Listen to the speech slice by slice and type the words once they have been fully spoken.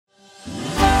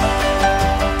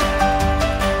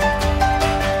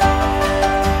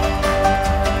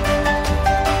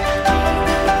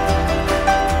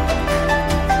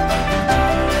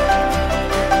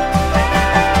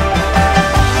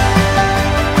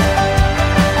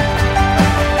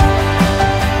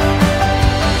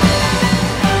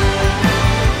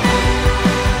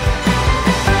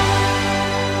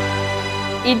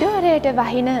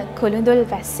වහින කුළුඳුල්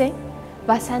වැස්සෙන්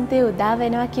වසන්තය උදා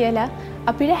වෙනවා කියලා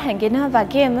අපිට හැඟෙනවා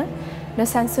වගේම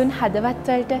නොසන්සුන් හදවත්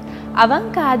වලට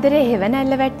අවංක ආදරේ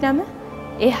හෙවණැල්ල වැටනම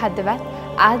ඒ හදවත්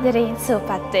ආදරයෙන්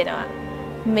සුවපත් වෙනවා.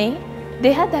 මේ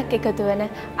දෙහදක් එකතු වන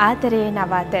ආදරයේ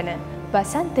නවාතැන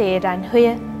වසන්තයේ රන්හුය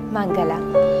මංගලම්.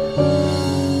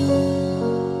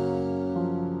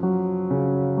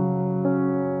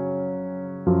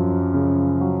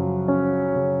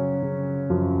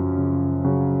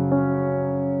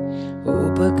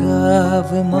 ඔබගාව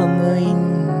මම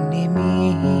ඉන්නෙමි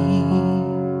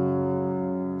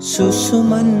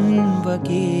සුසුමන්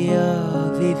වගේ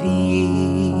ආවෙවි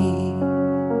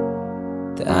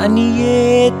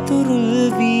තනියේ තුරුල්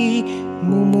වී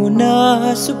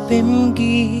මුමුනාසු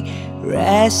පෙම්ගි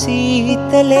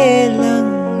රැසීතලේ ලං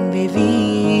වෙවි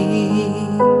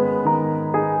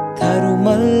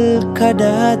තරුමල්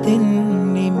කඩා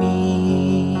දෙන්නෙමි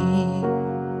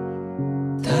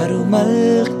තරුමල්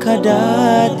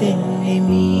කඩා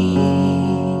දෙන්නෙමි.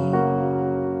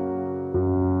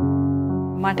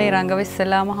 මට ඉරංගව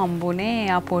ඉස්සෙල්ලාම හම්බුනේ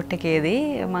එයාපෝට් එකේදී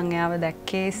මම එයාව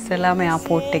දැක්කේ ඉස්සෙල්ලාම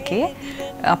එයාපෝට් එකේ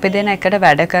අපි දෙන එකට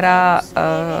වැඩ කරා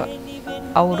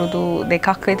අවුරුදු 2ක්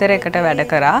විතර එකට වැඩ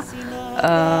කරා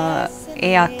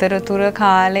ඒ අතරතුර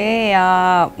කාලේ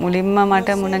එයා මුලින්ම මට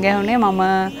මුණ ගැහුනේ මම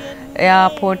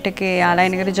එයාපෝට් එකේ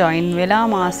එයාලයින් එකට ජොයින් වෙලා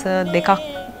මාස 2ක්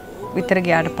විතර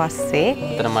ගියාට පස්සේ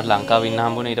උතන මට ලංකාවේ ඉන්න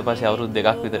හම්බුනේ ඊට පස්සේ අවුරුදු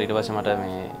 2ක් විතර ඊට පස්සේ මට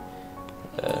මේ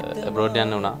abroad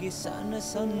යන්න වුණා.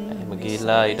 එහෙම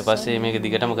ගිහිල්ලා ඊට පස්සේ මේක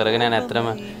දිගටම කරගෙන යන ඇත්තටම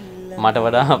මට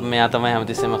වඩා මෙයා තමයි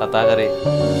හැමතිස්සෙම කතා කරේ.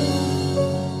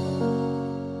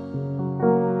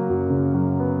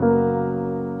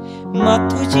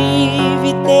 මතු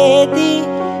ජීවිතේදී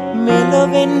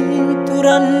මෙලොවෙන්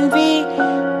තුරන් වී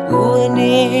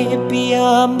ගුවනේ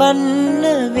පියාඹන්න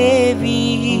වේවි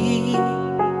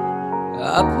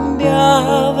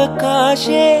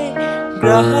අභ්‍යවකාශේ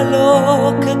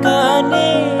ග්‍රහලෝක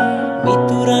ගානේ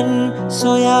මිතුරන්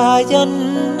සොයා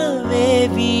යන්න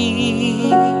වේවි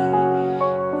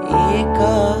ඒ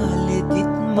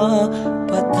කාලෙදිත් මා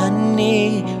පතන්නේ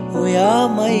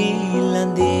ඔයාමයි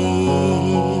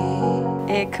ළඟේ.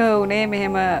 ඒක උනේ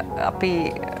මෙහෙම අපි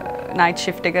නයිට්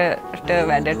ෂිෆ්ට් එකට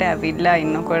වැඩට ඇවිල්ලා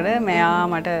ඉන්නකොට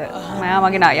මෙයා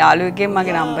මගේ යාළුවෙක්ගෙන්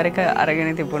මගේ නම්බර එක අරගෙන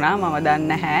තිබුණා. මම දන්නේ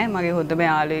නැහැ මගේ හොඳම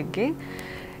යාළුවෙක්ගෙන්.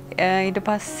 ඊට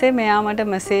පස්සේ මෙයා මට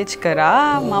මෙසේජ් කරා.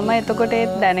 මම එතකොට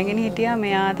ඒත් දැනගෙන හිටියා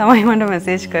මෙයා තමයි මට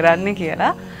මෙසේජ් කරන්නේ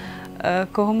කියලා.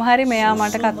 කොහොම හරි මෙයා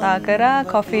මට කතා කරා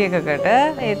කොෆි එකකට.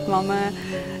 ඒත් මම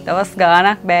දවස්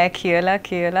ගාණක් බෑ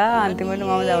කියලා අන්තිමට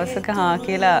මම දවසක හා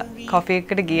කියලා කොෆි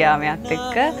එකකට ගියා මෙයාත්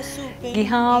එක්ක.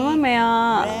 ගියාම මෙයා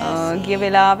ගිය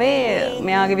වෙලාවේ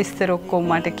මෙයාගේ විස්තර ඔක්කොම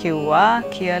මට කිව්වා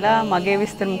කියලා මගේ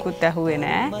විස්තර මුකුත් ඇහුවේ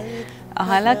නෑ.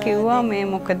 අහලා කිව්වා මේ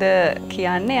මොකද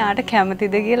කියන්නේ යාට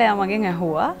කැමතිද කියලා එයා මගෙන්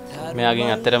ඇහුවා. මෙයාගෙන්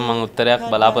ඇත්තටම මම උත්තරයක්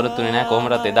බලාපොරොත්තු වෙන්නේ නැහැ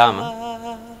කොහොමවත් එදාම.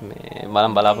 මේ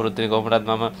බලම් බලාපොරොත්තු වෙන්නේ කොහොමවත්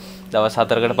මම දවස්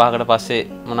 4කට 5කට පස්සේ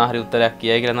මොනවා හරි උත්තරයක්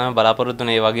කියයි කියලා තමයි බලාපොරොත්තු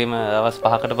වෙන්නේ. ඒ වගේම දවස්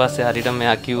 5කට පස්සේ හරියටම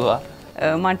මෙයා කිව්වා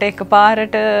මට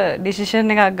එකපාරට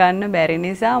ඩිසිෂන් එකක් ගන්න බැරි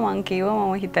නිසා මං කිව්වා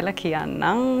මම හිතලා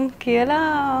කියන්නම්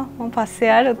කියලා මම පස්සේ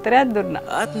යාට උත්තරයක් දුන්නා.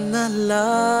 අත්නල්ලා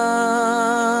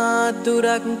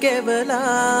දුරක්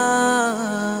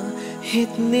ගෙවලා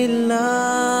හිත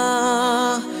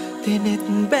නිල්ලා තෙනෙත්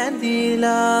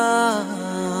බැඳිලා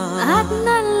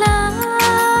අත්නල්ලා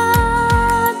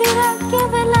දුරක්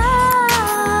ගෙවලා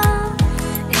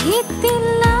හිත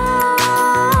නිල්ලා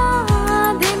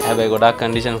හැබැයි ගොඩක්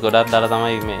කන්ඩිෂන්ස් ගොඩක් දාලා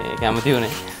තමයි මේ කැමති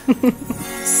වුනේ.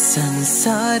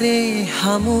 සංසාරේ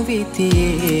හමු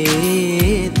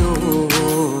විතියේ දෝ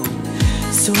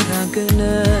සුරගන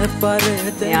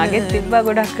පරද යාගේ තිබ්බා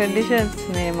ගොඩක් කන්ඩිෂන්ස්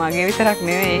මේ මගේ විතරක්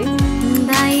නෙවෙයි.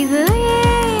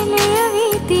 දෛවයේ ලය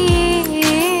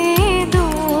විතියේ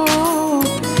දෝ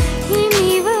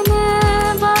හිමිවන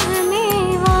බවනේ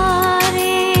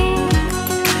වාරේ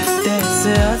දැස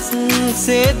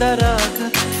අස්සේ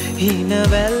දරාගත්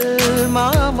හිනවැල්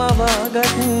මාමවාගත්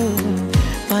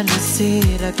පනසේ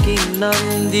රකින්නම්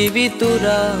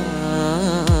දිවිතුරා.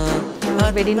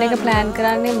 වෙඩින් එක ප්ලෑන්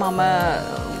කරන්නේ මම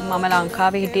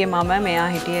ලංකාවේ හිටියේ මෙයා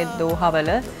හිටියේ දෝහවල.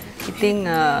 ඉතින්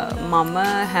මම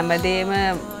හැමදේම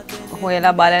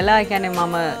හොයලා බලලා කියන්නේ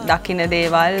මම දකින්න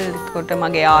දේවල් කොට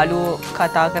මගේ යාළුවෝ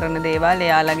කතා කරන දේවල්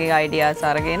එයාලගේ අයිඩියාස්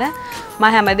අරගෙන මම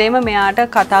හැමදේම මෙයාට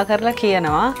කතා කරලා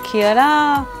කියලා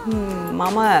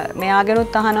මම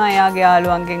මෙයාගෙනුත් අහනවා එයාගේ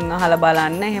යාළුවන්ගෙන් අහලා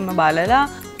බලන්න. එහෙම බලලා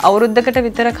අවුරුද්දකට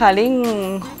විතර කලින්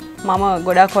මම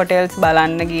ගොඩක් හොටෙල්ස්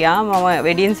බලන්න ගියා. මම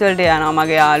වෙඩින්ස් වලට යනවා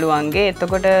මගේ යාළුවන්ගේ.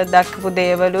 එතකොට දැක්කපු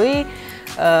දේවලුයි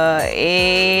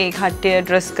ඒ කට්ටිය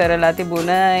ඩ්‍රෙස් කරලා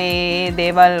තිබුණ ඒ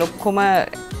දේවල් ඔක්කොම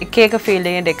එක එක ෆීල්ඩ්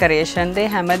එකේ ඩෙකරේෂන් දේ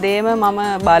හැමදේම මම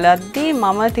බලද්දී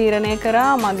මම තීරණය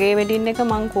කරා මගේ වෙඩින් එක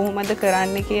මම කොහොමද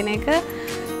කරන්නේ කියන එක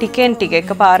ටිකෙන් ටික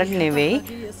එකපාරට නෙවෙයි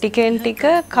ටිකෙන් ටික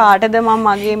කාටද මම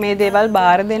මගේ මේ දේවල්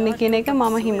බාර දෙන්න කියන එක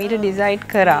මම හිමීට ඩිසයිඩ්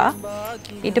කරා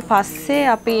ඊට පස්සේ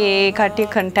අපි ඒ කට්ටිය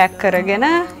කන්ටැක්ට් කරගෙන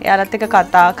එයාලත් එක්ක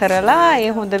කතා කරලා ඒ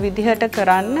හොඳ විදිහට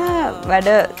කරන්න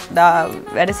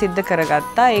වැඩ සිද්ධ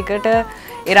කරගත්තා. ඒකට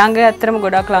ඉරංග ඇත්තටම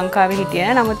ගොඩක් ලංකාවේ හිටියේ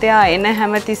නෑ. නමුත් එයා එන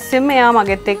හැම තිස්සෙම එයා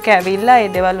මගෙත් එක්ක ඇවිල්ලා ඒ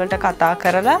දේවල් වලට කතා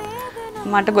කරලා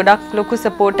මට ගොඩක් ලොකු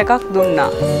සපෝට් එකක් දුන්නා.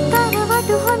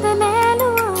 තරවටු හොඳ නෑලු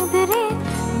ආදරේ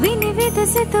විනිවිද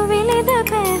සිතුවිලිද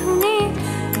පැහුනේ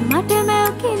මට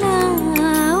මැව් කිනා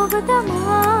ඔබ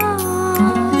තමා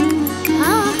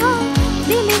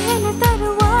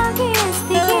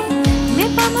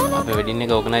අපේ වෙඩින්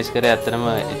එක ඕගනයිස් කරේ ඇත්තටම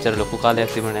එච්චර ලොකු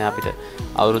කාලයක් තිබුණේ නෑ අපිට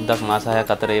අවුරුද්දක් මාස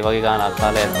 6ක් අතර ඒ වගේ ගානක්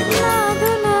කාලයක් තිබුණා.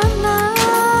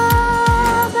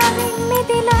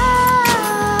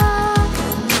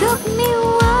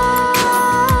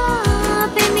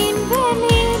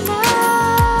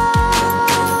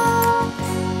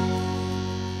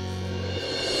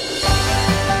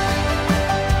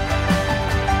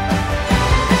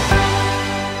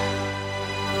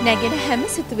 නැගෙන හැම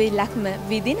සිතුවිල්ලක්ම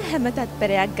විදින හැම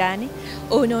තත්පරයක් ගානේ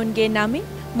ඕනෝන්ගේ නමින්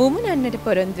මුමුණන්නට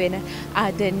පොරොන්දු වෙන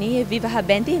ආදරණීය විවාහ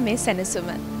බැඳීමේ සැනසුම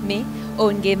මේ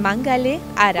ඔවුන්ගේ මංගලයේ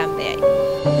ආරම්භයයි.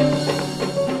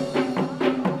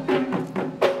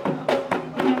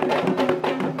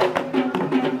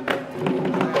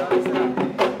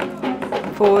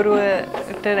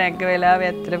 පෝරුවට රැග්ග වෙලාව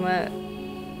ඇත්තටම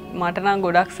මට නම්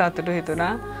ගොඩක් සතුටු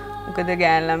හිතුණා. මොකද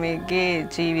ගෑන් ළමයිගේ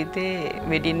ජීවිතේ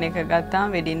වෙඩින් එක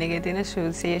ගත්තාම වෙඩින් එකේ තියෙන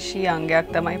සුවිශේෂී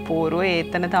අංගයක් තමයි පෝරුව.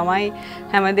 ඒතන තමයි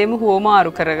හැමදේම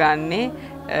හුවමාරු කරගන්නේ.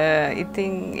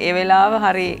 ඉතින් ඒ වෙලාව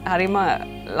හරිම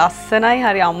ලස්සනයි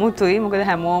හරි අමුතුයි. මොකද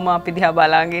හැමෝම අපි දිහා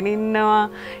බලාගෙන ඉන්නවා.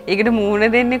 ඒකට මූණ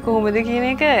දෙන්නේ කොහොමද කියන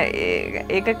එක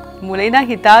ඒක මුලින්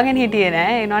ඉඳන් හිතාගෙන හිටියේ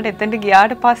නෑ. ඒ වුණාට එතනට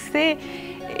ගියාට පස්සේ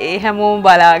ඒ හැමෝම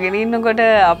බලාගෙන ඉන්නකොට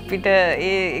අපිට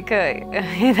ඒක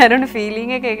ඒ දරන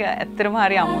ෆීලිං එක ඒක ඇත්තටම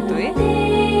හරි අමුතුයි.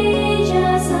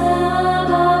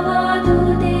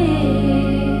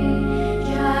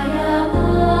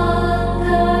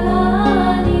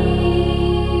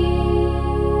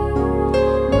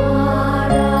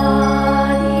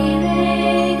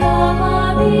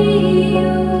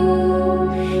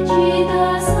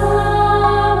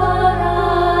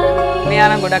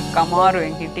 මෙයානම් ගොඩක්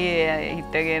අමාරුවෙන් හිටියේ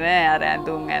හිටගෙන අර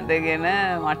ඇඳුම් ඇඳගෙන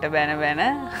මට බැන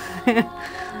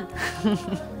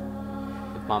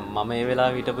මම ඒ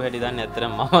වෙලාව හිටපු හැටි දන්නේ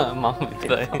ඇත්තටම මම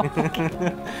විතරයි.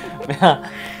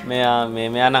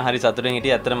 මෙයා නම් හරි සතුටෙන්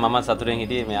හිටියේ. ඇත්තටම මම සතුටෙන්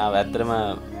හිටියේ. මෙයා ඇත්තටම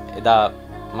එදා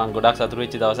මම ගොඩක් සතුටු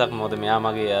වෙච්ච දවසක්. මොකද මෙයා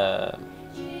මගේ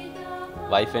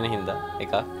වයිෆ් වෙන හින්දා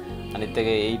එකක්. අනිත් එක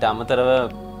ඊට අමතරව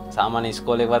සාමාන්‍ය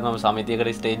ඉස්කෝලේකවත් මම සමිතියකට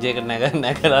ස්ටේජ් එකට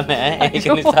නැගලා නැහැ. ඒක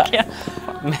නිසා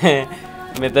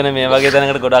මෙතන මේ වගේ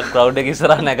තැනකට ගොඩක් ක්‍රවුඩ් එක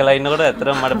ඉස්සරහ නැගලා ඉන්නකොට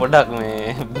ඇත්තටම මට පොඩ්ඩක්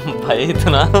මේ බය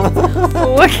හිතුණා.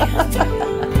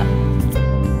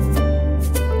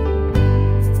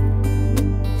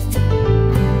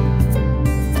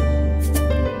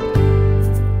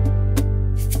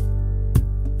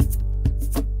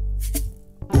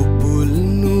 උපුල්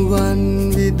නුවන්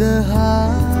විදහා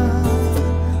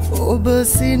ඔබ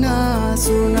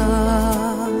සිනාසුනා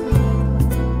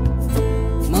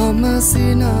මම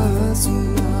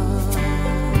සිනාසුනා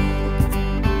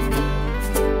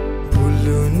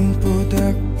පුළුන්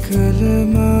පොදක්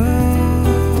කළම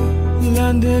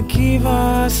ලඳ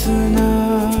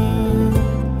කිවාසනා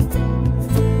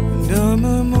නම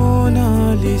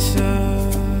මොනාලිසා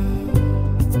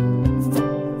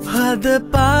හද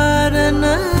පාරණ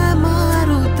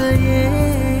මාරුතයේ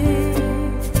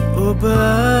ඔබ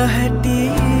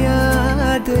හැටිය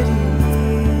ආදරී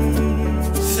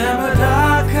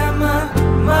සමදාකම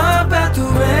මා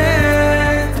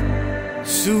පැතුවේ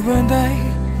සුවඳයි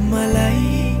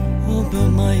මලයි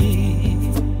ඔබමයි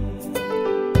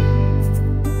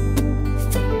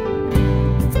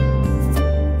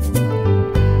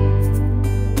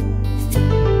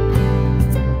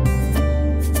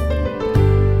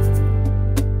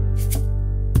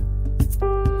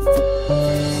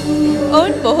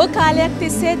ඔවුන් බොහෝ කාලයක්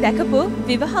තිස්සේ දැකපු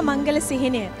විවාහ මංගල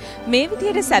සිහිනය මේ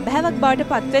විදිහට සැබෑවක් බවට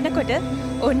පත්වෙනකොට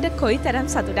ඔවුන්ට කොයි තරම්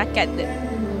සතුටක් ඇද්ද.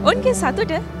 ඔවුන්ගේ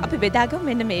සතුට අපි බෙදාගමු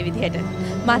මෙන්න මේ විදිහට.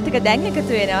 මාත් එක්ක දැන්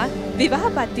එකතු වෙනවා විවාහ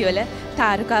පත්තිවල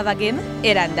තාරුකා වගේම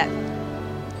එරන්දත්.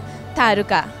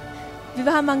 තාරුකා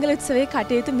විවාහ මංගල උත්සවයේ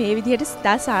කටයුතු මේ විදිහට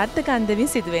සිතා සාර්ථක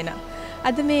අන්දමින් සිදු වෙනවා.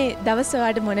 අද මේ දවස්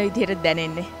වලට මොන විදිහටද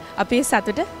දැනෙන්නේ? අපි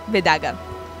සතුට බෙදාගමු.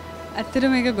 ඇත්තට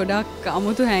මේක ගොඩක්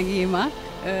අමුතු හැඟීමක්.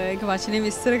 ඒක වචනේ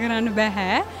විස්තර කරන්න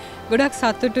බෑ. ගොඩක්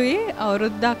සතුටුයි.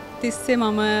 අවුරුද්දක් තිස්සේ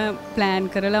මම ප්ලෑන්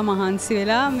කරලා මහන්සි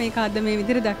වෙලා මේක අද මේ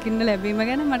විදිහට දකින්න ලැබීම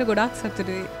ගැන මට ගොඩක්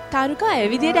සතුටුයි. තාරුකා ඒ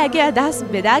විදිහට ඇගේ අදහස්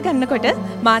බෙදා ගන්නකොට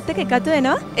මාත් එක්ක එකතු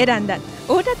වෙනවා එරන්දත්.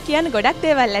 ඌටත් කියන්න ගොඩක්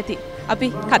දේවල් ඇති. අපි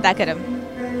කතා කරමු.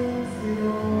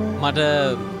 මට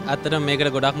ඇත්තට මේකට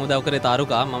ගොඩක් උදව් කරේ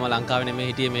තාරුකා. මම ලංකාවේ නෙමෙයි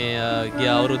හිටියේ මේ ගිය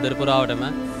අවුරුද්දට පුරාවටම.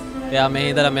 එයා මේ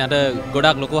ඉඳලා මට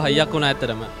ගොඩක් ලොකු හයියක් වුණා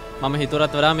ඇත්තටම. මම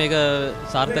හිතුවරත් වඩා මේක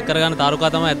සාර්ථක කරගන්න තාරුකා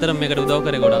තමයි ඇත්තටම මේකට උදව්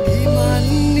කරේ ගොඩක්.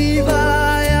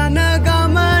 යන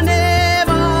ගමනේ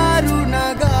වාරුණගාලා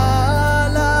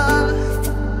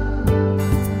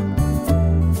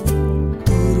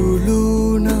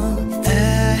තුරුලුණ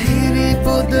ඇහිරි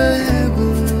පොද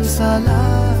හැගුම්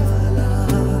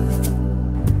සලාලා.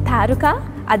 තාරුකා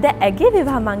අද ඇගේ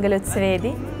විවාහ මංගල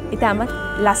උත්සවයේදී ඉතාමත්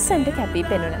ලස්සනට කැපී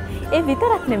පෙනුණා. ඒ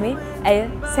විතරක් නෙමෙයි ඇය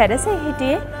සැරසේ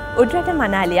හිටියේ උඩරට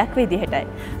මනාලියක් විදිහටයි.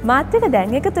 මාත් එක්ක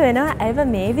දැන් එකතු වෙනවා ඇයව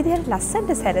මේ විදිහට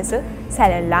ලස්සනට සැරසු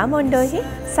සැලල්ලා මොණ්ඩෝහි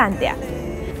සන්ධ්‍යා.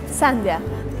 සන්ධ්‍යා,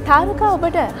 තාරුකා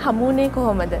ඔබට හමුුනේ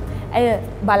කොහොමද? ඇය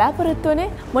බලාපොරොත්තු වුණේ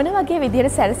මොන වගේ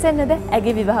විදිහට සැරසෙන්නද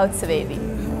ඇගේ විවාහ උත්සවයේදී?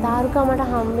 තාරුකා මට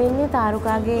හම්බෙන්නේ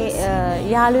තාරුකාගේ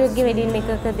යාළුවෙක්ගේ වෙඩින්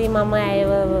එකකදී මම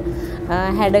ඇයව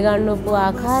හැඩගන්නපු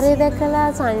ආකාරය දැකලා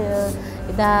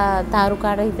එදා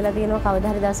තාරුකාට හිතලා තියෙනවා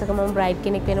කවදා හරි දවසක මම බ්‍රයිඩ්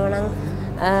කෙනෙක් වෙනවා නම්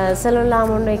සලොන්ලා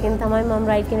මොන්ඩෝ එකෙන් තමයි මම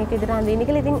බ්‍රයිඩ් කෙනෙක් විදිහට හඳින්නේ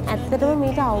කියලා. ඉතින් ඇත්තටම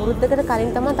මීට අවුරුද්දකට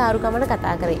කලින් තමයි තාරුකා මට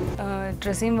කතා කරේ.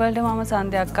 ඩ්‍රෙසින් වලට මම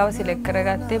සන්ධ්‍යා අක්කව සිලෙක්ට්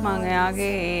කරගත්තේ මම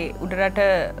එයාගේ ඒ උඩරට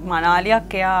මනාලියක්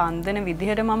එයා අන්දන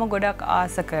විදිහට මම ගොඩක්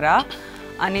ආස කරා.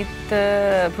 අනිත්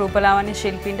රූපලාවන්‍ය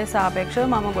ශිල්පීන්ට සාපේක්ෂව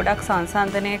මම ගොඩක්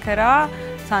සංසන්දනය කරා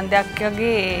සන්ධ්‍යා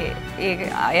අක්කගේ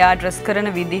එයා ඩ්‍රෙස් කරන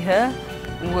විදිහ.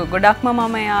 ගොඩක්ම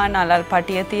මම එයා නලල්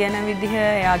පටිය තියෙන විදිහ,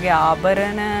 එයාගේ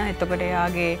ආභරණ, එතකොට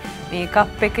එයාගේ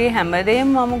මේකප් එකේ හැමදේම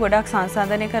මම ගොඩක්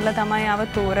සංසන්දනය කරලා තමයි ආව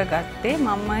තෝරගත්තේ.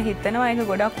 මම හිතනවා ඒක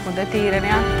ගොඩක් හොඳ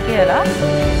තීරණයක් කියලා.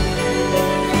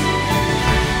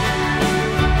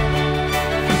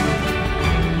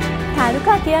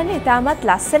 තාරුකා කියන්නේ ඉතාමත්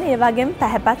ලස්සන ඒ වගේම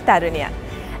පැහැපත් තරුණියක්.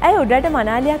 ඇය උඩරට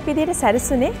මනාලියක් විදිහට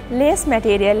සැරසුනේ ලේස්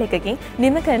මැටීරියල් එකකින්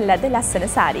නිම කරන ලද ලස්සන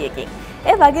සාරියකින්.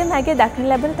 ඒ වගේම ඇගේ දක්න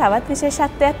ලැබෙන තවත්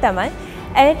විශේෂත්වයක් තමයි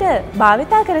ඇයට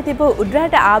භාවිතා කර තිබූ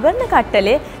උඩරට ආභරණ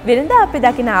කට්ටලේ වෙනදා අපි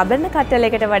දකින ආභරණ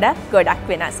කට්ටලයකට වඩා ගොඩක්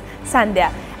වෙනස්.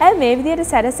 සන්ධ්‍යා, ඇය මේ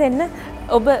විදිහට සැරසෙන්න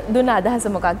ඔබ දුන්න අදහස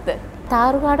මොකක්ද?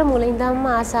 තාරුකාට මුලින්දම්ම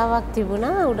ආසාවක්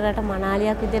තිබුණා උඩරට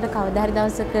මනාලියක් විදිහට කවදා හරි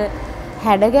දවසක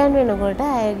හැඩගැන් වෙනකොට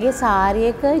ඇයගේ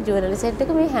සාරියක ජුවලරි සෙට් එක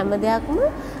මේ හැම දෙයක්ම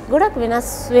ගොඩක් වෙනස්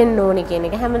වෙන්න ඕනි කියන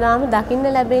එක. හැමදාම දකින්න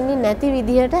ලැබෙන්නේ නැති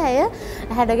විදිහට ඇය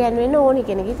හැඩගැන් වෙන්න ඕනි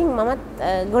කියන එක. ඉතින් මමත්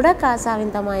ගොඩක් ආසාවෙන්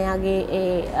තමයි යාගේ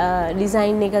ඒ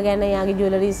ඩිසයින් එක ගැන, යාගේ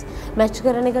ජුවලරිස් මැච්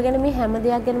කරන එක ගැන මේ හැම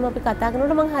දෙයක් ගැනම අපි කතා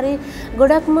කරනකොට මම හරි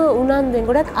ගොඩක්ම උනන්දුවෙන්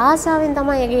ගොඩක් ආසාවෙන්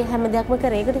තමයි යාගේ හැම දෙයක්ම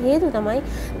කරේ. ඒකට හේතුව තමයි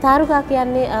තාරුකා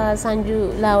කියන්නේ සංජු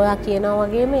ලාවා කියනවා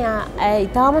වගේම එයා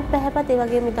ඉතාමත් පැහැපත් ඒ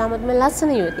වගේම ඉතාමත්ම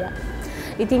ලස්සන යුවතියක්.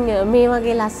 ඉතින් මේ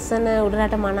වගේ ලස්සන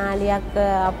උඩරට මනාලියක්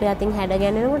අපේ අතින්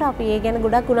හැඩගැන්වෙනකොට අපි ඒ ගැන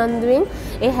ගොඩක් උනන්දුවෙන්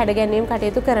ඒ හැඩගැන්වීම්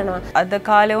කටයුතු කරනවා. අද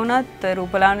කාලේ වුණත්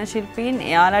රූපලාවන්‍ය ශිල්පීන්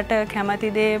එයාලට කැමති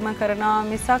දේම කරනවා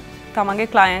මිසක්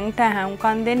තමන්ගේ ක්ලයන්ට්ට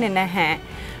හැම්කම් දෙන්නේ නැහැ.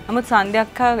 නමුත් සන්ධ්‍යා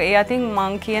අක්කා ඒ අතින්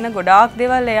මං කියන ගොඩාක්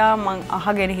දේවල් එයා මං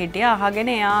අහගෙන හිටියා. අහගෙන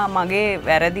එයා මගේ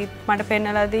වැරදිත් මට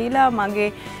පෙන්නලා දීලා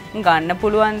මගේ ගන්න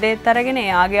පුළුවන් දේත් අරගෙන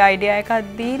එයාගේ අයිඩියා එකක්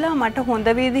දීලා මට හොඳ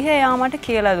විදිහ එයා මට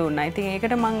කියලා දුන්නා. ඉතින්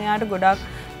ඒකට මං එයාට ගොඩක්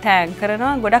තෑන්ක්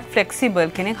කරනවා. ගොඩක් ෆ්ලෙක්සිබල්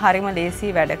කෙනෙක්, හරිම ලේසි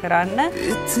වැඩ කරන්න.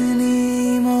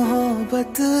 इतनी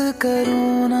मोहब्बत करो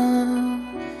ना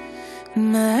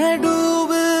मैं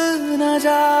डूब न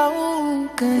जाऊं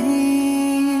कहीं.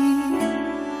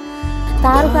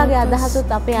 තාරුකාගේ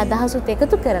අදහසුත් අපේ අදහසුත්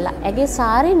එකතු කරලා ඇගේ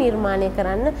සාරි නිර්මාණය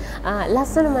කරන්න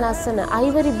ලස්සනම ලස්සන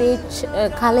අයිවරි බේච්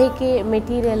කලයකේ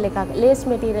මෙටීරියල් එකක්, ලේස්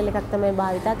මෙටීරියල් එකක් තමයි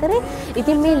භාවිතා කරේ.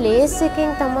 ඉතින් මේ ලේස්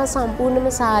එකෙන් තමයි සම්පූර්ණම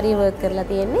සාරිය වර්ක් කරලා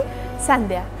තියෙන්නේ.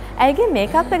 සන්ධ්‍යා, ඇයගේ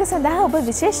මේකප් එක සඳහා ඔබ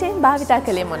විශේෂයෙන් භාවිතා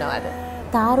කළේ මොනවද?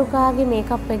 තාරුකාගේ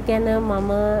මේකප් එක ගැන මම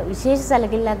විශේෂ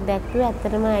සැලකිල්ලක් දැක්වුවේ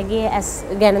ඇත්තටම ඇගේ ඇස්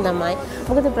ගැන තමයි.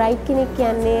 මොකද බ්‍රයිඩ් කෙනෙක්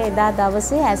කියන්නේ එදා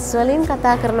දවසේ ඇස් වලින්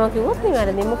කතා කරනවා කිව්වොත්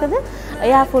නිවැරදි. මොකද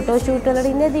එයා ෆොටෝ ෂූට්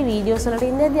වලට ඉඳදී, වීඩියෝස් වලට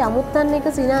ඉඳදී අමුත්තන්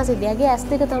එක සිනාසිදී ඇගේ ඇස්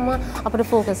දෙක තමයි අපිට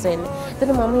ફોකස් වෙන්නේ.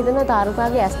 එතන මම හිතනවා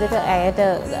තාරුකාගේ ඇස් දෙක ඇයට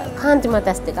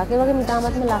කාන්තිමත් ඇස් දෙකක්. ඒ වගේම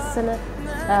ඉතාමත්ම ලස්සන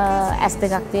ඇස්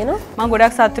දෙකක් තියෙනවා. මම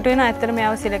ගොඩක් සතුටු වෙනවා ඇත්තට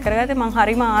මෙයාව සිලෙක්ට් කරගත්තේ. මම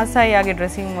හරිම ආසයි යාගේ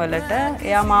ඩ්‍රෙසින් වලට.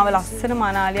 එයා මාව ලස්සන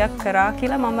මනාලියක් කරා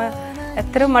කියලා මම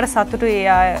ඇත්තටම මට සතුටුයි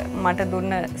එයා මට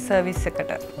දුන්න සර්විස් එකට.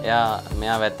 එයා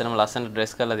මෙයා වැත්තනම ලස්සනට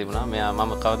ඩ්‍රෙස් කරලා තිබුණා. මෙයා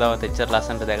මම කවදාවත් එච්චර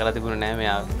ලස්සනට දැකලා තිබුණේ නැහැ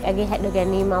මෙයා. ඇගේ හැඩ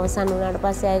ගැනීම අවසන් වුණාට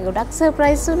පස්සේ ඇයි ගොඩක්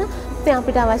සර්ප්‍රයිස් වුණා. ඉතින්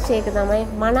අපිට අවශ්‍ය ඒක තමයි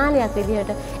මනාලියක්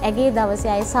විදිහට ඇගේ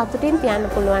දවසේ අය සතුටින් තියන්න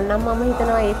පුළුවන් නම් මම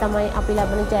හිතනවා ඒ තමයි අපි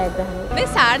ලබන ජයග්‍රහණය. මේ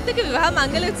සාර්ථක විවාහ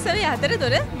මංගල උත්සවයේ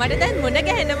අතරතුර මට දැන් මුණ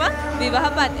ගැහෙනවා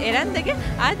විවාහපත් එරන්දගේ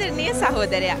ආදරණීය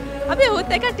සහෝදරයා. අපි ඔහුත්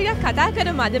එක්ක ටිකක් කතා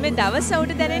කරමු. අද මේ දවස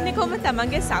උට දැනෙන්නේ කොහොමද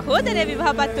තමන්ගේ සහෝදරයා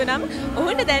විවාහපත් වුණාම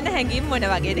ඔහුට දැනෙන හැඟීම් මොන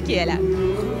වගේද කියලා.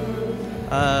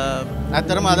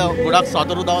 ඇත්තටම අද ගොඩක්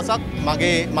සතුටු දවසක්.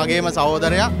 මගේම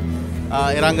සහෝදරයා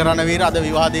එරංග රණවීර අද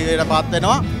විවාහ දිවියට පත්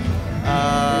වෙනවා.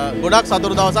 ගොඩක්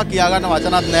සතුටු දවසක් කියාගන්න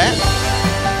වචනත් නැහැ.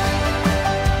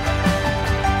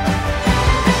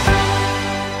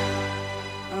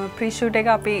 ප්‍රීෂූට් එක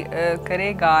අපි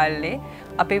කරේ ගාල්ලේ.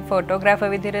 අපි ෆොටෝග්‍රාෆර්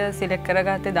විදිහට සිලෙක්ට්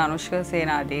කරගත්තේ ධනුෂ්ක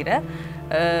සේනාධීර.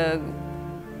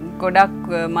 ගොඩක්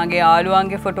මගේ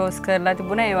යාළුවන්ගේ ෆොටෝස් කරලා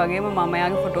තිබුණා. ඒ වගේම මම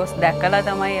එයාගේ ෆොටෝස් දැකලා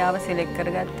තමයි යාව සිලෙක්ට්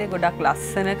කරගත්තේ. ගොඩක්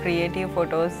ලස්සන ක්‍රියේටිව්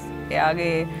ෆොටෝස්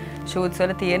එයාගේ ෂූට්ස්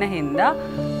වල තියෙන හින්දා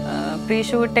ප්‍රී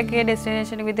ෂූට් එකේ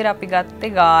ඩෙස්ටිනේෂන් විදිහට අපි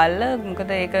ගත්තේ ගාල්ල.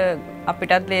 මොකද ඒක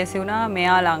අපිටත් ලේසි වුණා.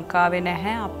 මෙයා ලංකාවේ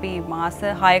නැහැ. අපි මාස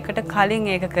 6කට කලින්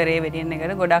ඒක කරේ වෙඩින්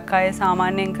එකට. ගොඩක් අය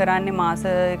සාමාන්‍යයෙන් කරන්නේ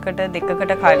මාසයකට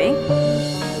දෙකකට කලින්.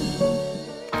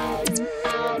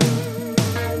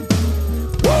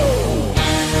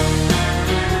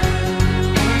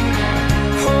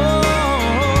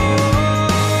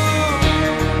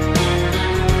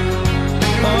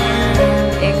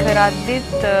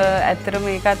 රද්දිත් ඇත්තටම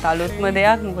ඒකත් අලුත්ම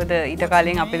දෙයක්. මොකද ඊට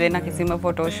කලින් අපි දෙන්න කිසිම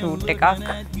ෆොටෝ ෂූට් එකක්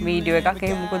වීඩියෝ එකක්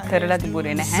එහෙම මුකුත් කරලා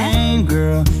තිබුණේ නැහැ.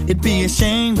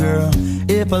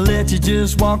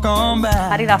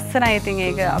 හරි ලස්සනයි. ඉතින්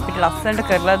ඒක අපිට ලස්සනට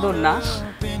කරලා දුන්නා.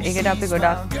 ඒකට අපි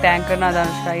ගොඩක් තෑන්ක් කරනවා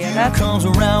ධනුෂ් අයියට.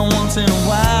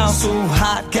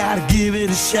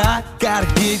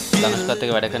 ධනුෂ්කත්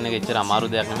එක්ක වැඩ කරන එක එච්චර අමාරු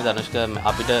දෙයක් නෙමෙයි. ධනුෂ්ක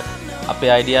අපිට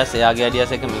අපේ අයිඩියාස් එයාගේ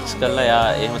අයිඩියාස් එක මික්ස් කරලා එයා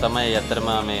එහෙම තමයි ඇත්තටම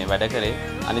මේ වැඩ කරේ.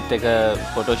 අනිත් එක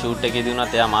ෆොටෝ ෂූට් එකේදී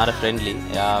වුණත් එයා මාර ෆ්‍රෙන්ඩ්ලි.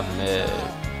 එයා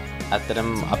ඇත්තටම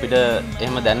අපිට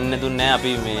එහෙම දැනෙන්න දුන්නේ නැහැ.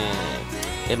 අපි මේ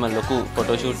එහෙම ලොකු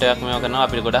ෆොටෝ ෂූට් එකක් මේව කරනවා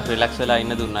අපිට ගොඩක් රිලැක්ස් වෙලා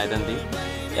ඉන්න දුන්නා එතනදී.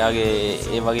 එයාගේ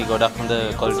ඒ වගේ ගොඩක් හොඳ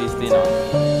ක්වොලිටිස් තියෙනවා.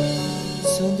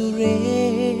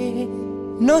 සුඳුරේ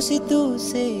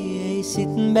නොසිතුසේ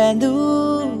සිත්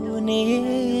බැඳුනේ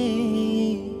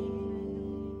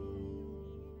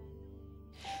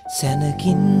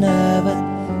සැනකින්නවත්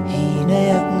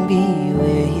හීනයක් වී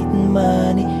ඔය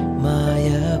හිත්මානි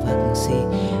මායාවක්සේ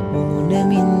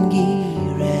මුණමින් ගී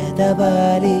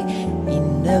රැදබාලේ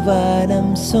ඉන්නවානම්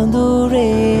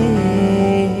සොඳුරේ.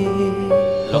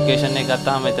 ලොකේෂන් එක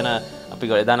ගත්තාම එතන අපි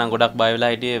එදා නම් ගොඩක් බය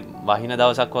වෙලා හිටියේ වහින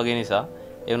දවසක් වගේ නිසා.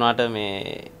 ඒ වුණාට මේ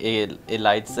ඒ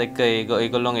ලයිට්ස් එක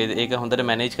ඒගොල්ලෝ ඒක හොඳට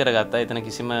මැනේජ් කරගත්තා. එතන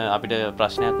කිසිම අපිට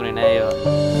ප්‍රශ්නයක් වුණේ නැහැ ඒවා.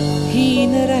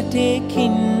 හීන රටේ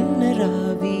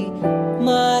කින්නරාවි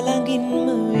මාළඟින්ම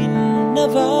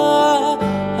ඉන්නවා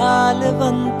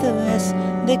ආලවන්ත ඇස්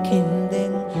දෙකින්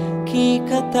දැන් කී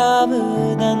කතාව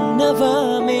දන්නවා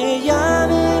මේ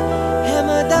යාමේ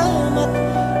හැමදාමත්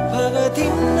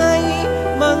පවතින්නයි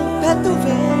මං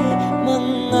පැතුවේ මං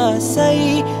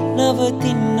ආසයි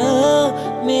නවතින්න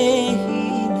මේ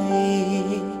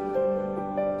හීනේ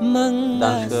මං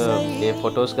ධනුෂ්ක ඒ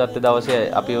ෆොටෝස් ගත්ත දවසේ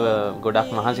අපි ගොඩක්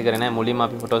මහන්සි කරේ නැහැ. මුලින්ම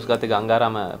අපි ෆොටෝස් ගත්තේ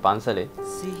ගංගාරාම පන්සලේ.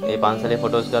 ඒ පන්සලේ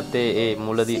ෆොටෝස් ගත්තේ ඒ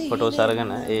මුලදී ෆොටෝස්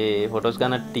අරගෙන ඒ ෆොටෝස්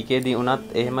ගන්න ටිකේදී උනත්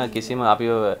එහෙම කිසිම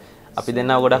අපි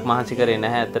දෙන්නව ගොඩක් මහන්සි කරේ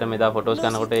නැහැ. ඇත්තටම එදා ෆොටෝස්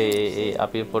ගන්නකොට ඒ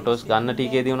අපි ෆොටෝස් ගන්න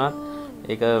ටිකේදී උනත්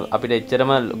ඒක අපිට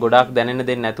එච්චරම ගොඩක් දැනෙන්න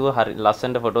දෙන්නේ නැතුව හරි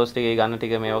ලස්සනට ෆොටෝස් ටික ගන්න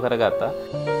ටික මේව කරගත්තා.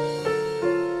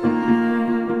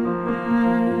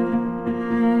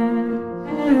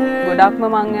 ගොඩක්ම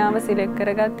මං යාව සිලෙක්ට්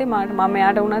කරගත්තේ මම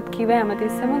එයාට වුණත් කිව්වා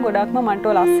හැමතිස්සෙම ගොඩක්ම මට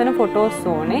ලස්සන ෆොටෝස්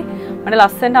ඕනේ. මට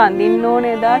ලස්සනට අඳින්න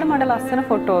ඕනේ එදාට මට ලස්සන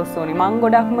ෆොටෝස් ඕනේ. මං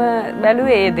ගොඩක්ම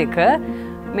බැලුවේ ඒ දෙක.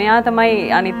 මෙයා තමයි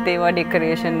අනිත් ඒවා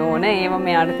ඩෙකොරේෂන් ඕන. ඒව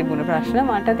මෙයාට තිබුණ ප්‍රශ්න.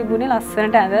 මට තිබුණේ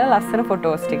ලස්සනට ඇඳලා ලස්සන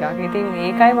ෆොටෝස් ටිකක්. ඉතින්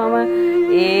ඒකයි මම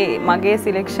මගේ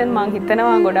සිලෙක්ෂන් මං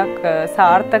හිතනවා ගොඩක්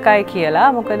සාර්ථකයි කියලා.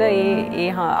 මොකද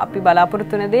අපි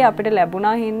බලාපොරොත්තු වෙන දේ අපිට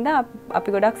ලැබුණා හින්දා අපි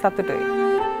ගොඩක් සතුටුයි.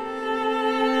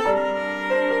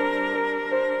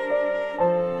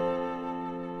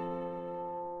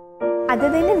 අද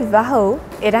දෙන්න විවාහ වූ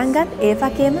එරංගත් ඒ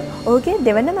වගේම ඔහුගේ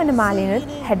දෙවන මනමාලිනුත්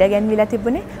හැඩගැන්විලා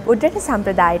තිබුණේ උඩරට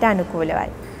සම්ප්‍රදායට අනුකූලවයි.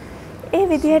 ඒ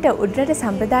විදිහට උඩරට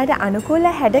සම්ප්‍රදායට අනුකූල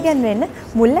හැඩගැන්වෙන්න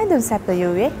මුල් ඇඳුම්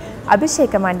සැපයුවේ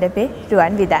අභිෂේක මණ්ඩපේ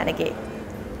රුවන් විදානගේ.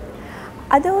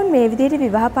 අද වුන් මේ විදිහට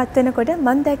විවාහපත් වෙනකොට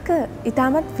මම දැක්ක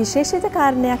ඉතාමත් විශේෂිත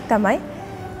කාරණයක් තමයි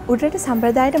උඩරට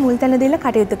සම්ප්‍රදායට මුල් තැන දීලා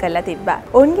කටයුතු කරලා තිබ්බා.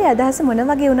 ඔවුන්ගේ අදහස මොන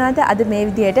වගේ වුණාද අද මේ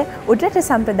විදියට උඩරට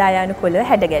සම්ප්‍රදායානුකූලව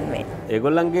හැඩගැන්වෙන්නේ?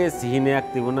 ඒගොල්ලන්ගේ සිහිනයක්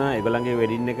තිබුණා. ඒගොල්ලන්ගේ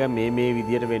වෙඩින් එක මේ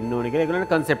විදියට වෙන්න ඕනේ කියලා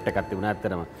ඒගොල්ලන්ගේ කන්සෙප්ට් එකක් තිබුණා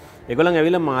ඇත්තටම. ඒගොල්ලන්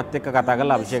ඇවිල්ලා මාත් එක්ක කතා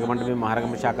කරලා අභිෂේක මණ්ඩපේ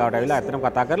මහරගම ශාඛාවට ඇවිල්ලා ඇත්තටම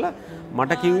කතා කරලා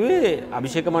මට කිව්වේ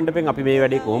අභිෂේක මණ්ඩපෙන් අපි මේ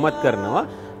වැඩේ කොහොමත් කරනවා.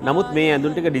 නමුත් මේ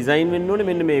ඇඳුම් ටික ඩිසයින් වෙන්න ඕනේ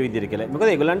මෙන්න මේ විදිහට කියලා.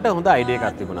 මොකද ඒගොල්ලන්ට හොඳ අයිඩියා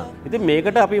එකක් තිබුණා. ඉතින්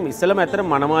මේකට අපි ඉස්සෙල්ලාම ඇත්තට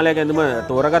මනමාලයාගේ ඇඳුම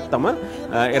තෝරගත්තම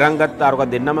එරංගත් තාරුක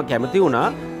දෙන්නම කැමති වුණා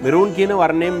මෙරූන් කියන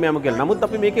වර්ණයෙන් යමු කියලා. නමුත්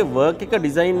අපි මේකේ වර්ක් එක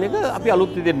ඩිසයින් එක අපි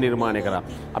අලුත් විදිහට නිර්මාණය කරා.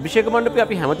 අභිෂේක මණ්ඩපේ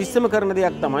අපි හැමතිස්සෙම කරන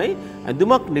දෙයක් තමයි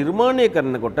ඇඳුමක් නිර්මාණය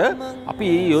කරනකොට අපි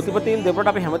යෝතිපතීන්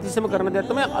දෙපළට අපි හැමතිස්සෙම කරන දෙයක්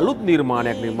තමයි අලුත්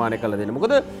නිර්මාණයක් නිර්මාණය කරලා දෙන්න.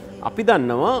 මොකද අපි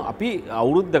දන්නවා අපි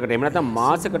අවුරුද්දකට එහෙම නැත්නම්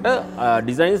මාසෙකට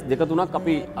ඩිසයින්ස් දෙක තුනක්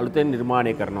අපි අලුතෙන්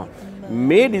නිර්මාණය කරනවා.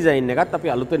 මේ ඩිසයින් එකත් අපි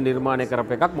අලුතෙන් නිර්මාණය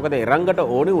කරපු එකක්. මොකද එරංගට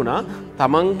ඕනි වුණා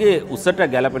තමන්ගේ උසට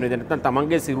ගැලපෙන විදිහට නැත්නම්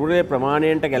තමන්ගේ සිරුරේ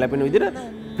ප්‍රමාණයට ගැලපෙන විදිහට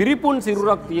පිරිපුන්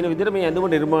සිරුරක් තියෙන විදිහට මේ ඇඳුම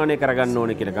නිර්මාණය කරගන්න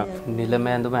ඕනේ කියන එක. නිලම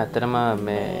ඇඳුම ඇත්තටම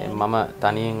මේ මම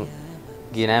තනියෙන්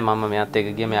ගියේ නෑ. මම මෙයාත් එක්ක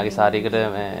ගියා. මෙයාගේ සාරියකට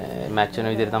මැච් වෙන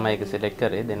විදිහට තමයි ඒක සිලෙක්ට්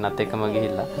කරේ. දෙන්නත් එක්කම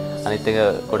ගිහිල්ලා. අනිත් එක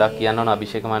ගොඩක් කියන්න ඕන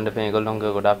අභිෂේක මණ්ඩපේ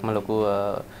ඒගොල්ලෝගේ ගොඩක්ම ලොකු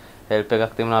හෙල්ප්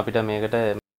එකක් තිබුණා අපිට මේකට.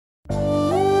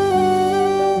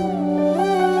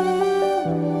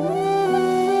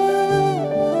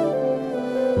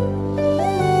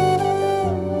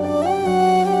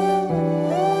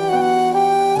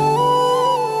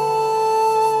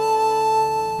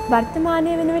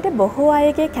 වර්තමානයේ වෙන විට බොහෝ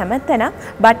අයගේ කැමැත්ත නම්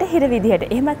බටහිර විදිහට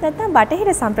එහෙමත් නැත්නම්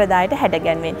බටහිර සම්ප්‍රදායට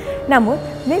හැඩගැන්වෙන. නමුත්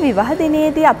මේ විවාහ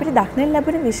දිනේදී අපිට දක්නට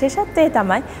ලැබෙන විශේෂත්වය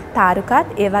තමයි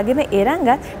තාරුකාත් ඒ වගේම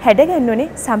එරංගත් හැඩගැන්වුනේ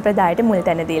සම්ප්‍රදායට මුල්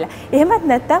තැන දීලා. එහෙමත්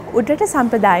නැත්නම් උඩරට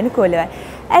සම්ප්‍රදායනුකූලවයි.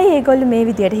 ඇයි ඒගොල්ලෝ මේ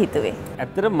විදියට හිතුවේ?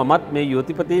 ඇත්තටම මමත් මේ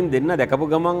යෝතිපතීන් දෙන්න දැකපු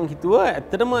ගමන් හිතුවා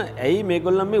ඇත්තටම ඇයි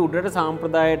මේගොල්ලන් මේ උඩරට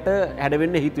සම්ප්‍රදායට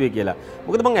හැඩවෙන්න හිතුවේ කියලා.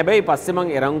 මොකද මං හැබැයි පස්සේ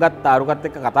මං එරංගත් තාරුකත්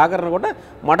එක්ක කතා කරනකොට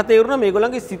මට තේරුණා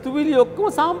මේගොල්ලන්ගේ සිතුවිලි ඔක්කොම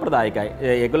සාම්ප්‍රදායිකයි.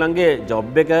 ඒගොල්ලන්ගේ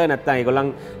ජොබ් එක නැත්නම්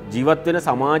ඒගොල්ලන් ජීවත් වෙන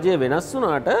සමාජය වෙනස්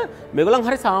වුණාට මේගොල්ලන්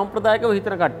හරි සාම්ප්‍රදායිකව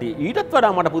හිතන කට්ටිය. ඊටත්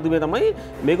වඩා මට පුදුමේ තමයි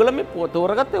මේගොල්ලන් මේ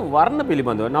තෝරගත්තේ වර්ණ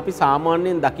පිළිබඳව. අපි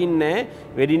සාමාන්‍යයෙන් දකින්නේ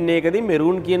වෙඩින් එකකදී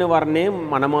මෙරූන් කියන වර්ණයේ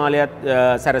මනමාලයත්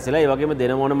සැරසිලා ඒ වගේම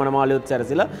දෙනමෝන මනමාලයත්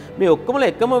සැරසිලා මේ ඔක්කොම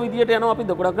එකම විදියට යනවා අපි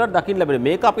ගොඩක් වෙලාවට දකින්න ලැබෙනවා.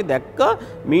 මේක අපි දැක්ක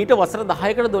මීට වසර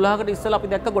 10කට 12කට ඉස්සෙල්ලා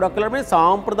අපි දැක්ක ගොඩක් වෙලාවට මේ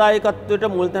සාම්ප්‍රදායිකත්වයට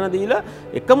මුල් තැන දීලා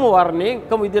එකම වර්ණයෙන්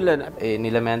එකම විදියට ඒ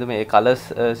නිලම ඇඳුම ඒ කලර්ස්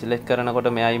සිලෙක්ට්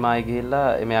කරනකොට මෙයයි මායි ගිහිල්ලා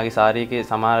මෙයාගේ සාරියකේ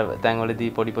සමහර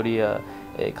තැන්වලදී පොඩි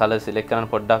කලර්ස් සිලෙක්ට්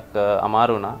කරන්න පොඩ්ඩක්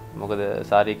අමාරු වුණා. මොකද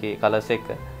සාරියකේ කලර්ස් එක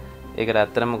ඒකට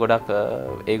ඇත්තටම ගොඩක්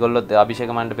ඒගොල්ලොත් අභිෂේක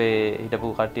මණ්ඩපේ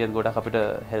හිටපු කට්ටියත් ගොඩක් අපිට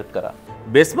හෙල්ප් කරා.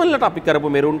 බේස්මන්ලට අපි කරපු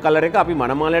මෙරූන් කලර් එක අපි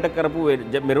මනමාලයට කරපු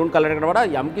මෙරූන් කලර් එකට වඩා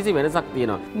යම්කිසි වෙනසක්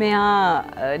තියෙනවා.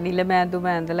 මෙයා නිලම ඇඳුම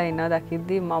ඇඳලා ඉන්නවා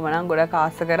දකිද්දි මම නම් ගොඩක්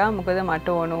ආස කරා. මොකද මට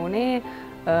ඕන උනේ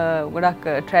ගොඩක්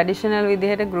ට්‍රැඩිෂනල්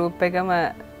විදිහට ගෲප් එකම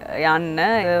යන්න.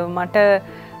 මට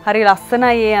හරි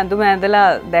ලස්සනයි ඒ ඇඳුම ඇඳලා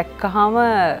දැක්කහම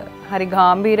හරි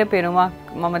ගාම්භීර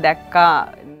පෙනුමක් මම දැක්කා.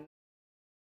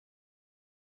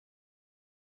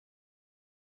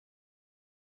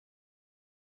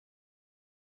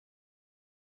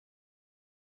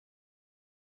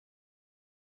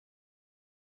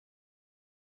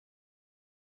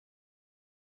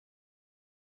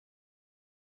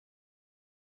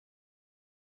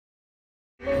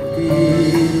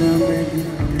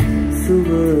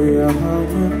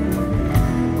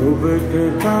 ඔබට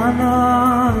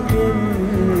තනාගෙන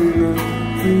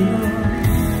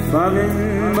බවෙන්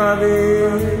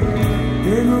බවේ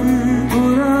දෙනුම්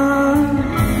පුරා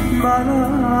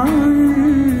බලන්නවා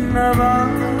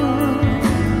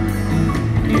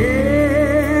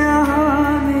ඒ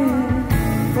අහනේ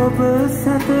ඔබ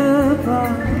සතපා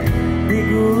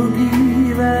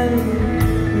දිගුගීවල්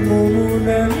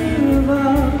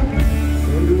මුමුණවා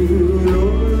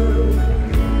සුළුලෝ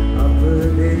අප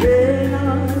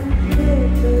දෙදෙනා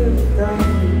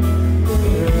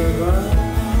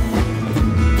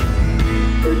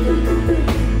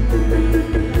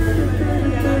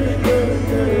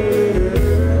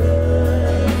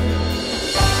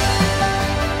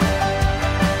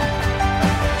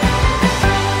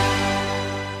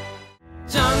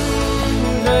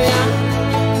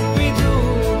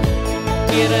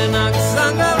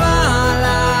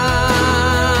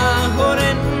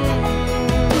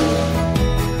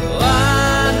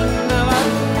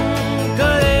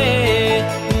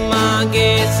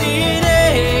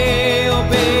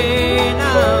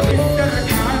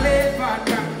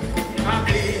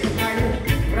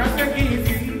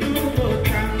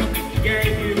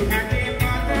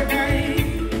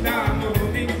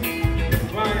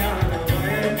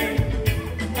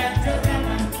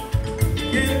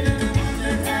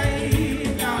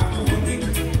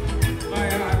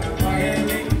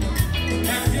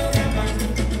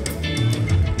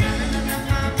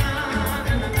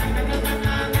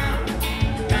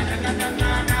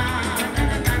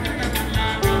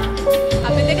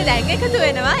දැන් එකතු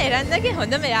වෙනවා එරන්දගේ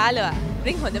හොඳම යාළුවා.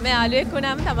 ඉතින් හොඳම යාළුවෙක්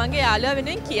වුණාම තමන්ගේ යාළුවා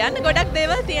වෙනුවෙන් කියන්න ගොඩක්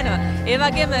දේවල් තියෙනවා. ඒ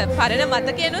වගේම පරණ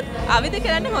මතකයනුත් අවදි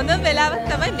කරන්න හොඳම වෙලාවක්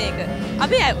තමයි මේක.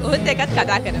 අපි ඔහොත් එකත්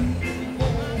කතා කරමු.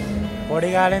 පොඩි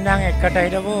කාලේ ඉඳන් එකට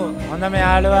හිටපු හොඳම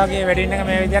යාළුවාගේ වෙඩින් එක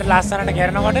මේ විදිහට ලස්සනට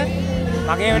කරනකොට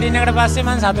මගේ වෙඩින් එකට පස්සේ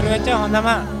මම සතුටු වෙච්ච හොඳම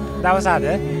දවස අද.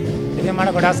 ඉතින් මට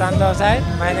ගොඩක් සන්තෝෂයි.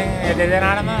 මම ඉතින් ඒ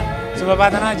දෙදෙනාටම සුබ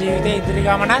පතනවා ජීවිතේ ඉදිරි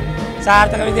ගමනත්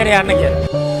සාර්ථක විදිහට යන්න කියලා.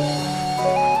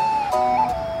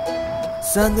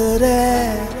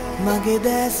 සඳරෑ මගේ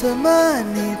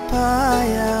දැසමානේ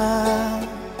පායා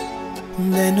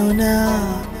දැනුණා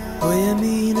ඔය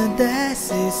මීන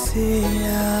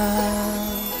දැසෙසියා.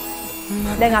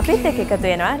 දැන් අපිත් එකතු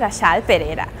වෙනවා රශාල්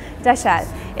පෙරේරා. රශාල්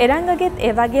එරංගගෙත්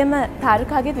ඒ වගේම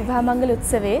තාරුකාගේ විවාහ මංගල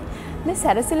උත්සවයේ මේ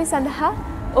සැරසිලි සඳහා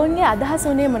ඔවුන්ගේ අදහස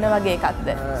උනේ මොන වගේ එකක්ද?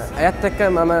 ඇයත් එක්ක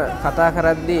මම කතා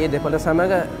කරද්දී ඒ දෙපළ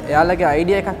සමග එයාලගේ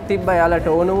අයිඩියා එකක් තිබ්බා. එයාලට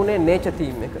ඕන වුණේ නේචර්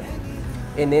තීම් එක.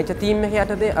 ඒ නේචර් තීම් එක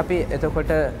යටතේ අපි එතකොට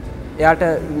එයාට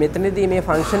මෙතනදී මේ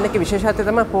ෆන්ක්ෂන් එකේ විශේෂත්වය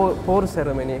තමයි පෝරු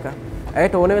සෙරමනි එක.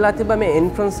 ඇයට ඕන වෙලා තිබ්බා මේ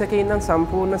එන්ට්‍රන්ස් එකේ ඉඳන්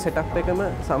සම්පූර්ණ සෙටප් එකම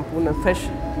සම්පූර්ණ ෆ්‍රෙෂ්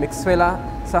මික්ස් වෙලා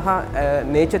සහ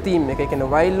නේචර් තීම් එක කියන්නේ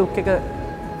වයිල්ඩ් ලුක් එක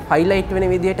හයිලයිට් වෙන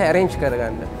විදිහට ඇරේන්ජ්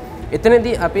කරගන්න.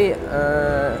 එතනදී අපි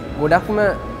ගොඩක්ම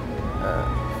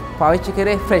පාවිච්චි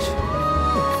කරේ ෆ්‍රෙෂ්.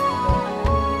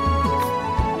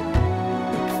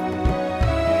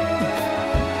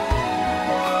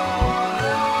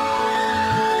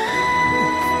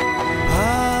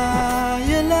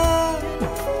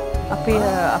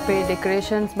 අපේ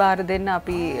ඩෙකරේෂන්ස් බාර දෙන්න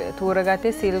අපි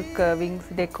තෝරගත්තේ සිල්ක් විංස්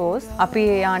ඩෙකෝස්. අපි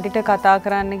ආන්ටිට කතා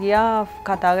කරන්න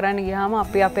ගියාම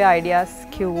අපි අපේ අයිඩියාස්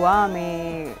කිව්වා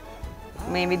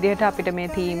මේ විදිහට අපිට මේ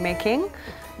තීම් එකෙන්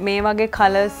මේ වගේ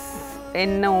කලර්ස්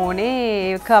එන්න ඕනේ.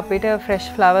 ඒක අපිට ෆ්‍රෙෂ්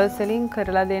ෆ්ලවර්ස් වලින්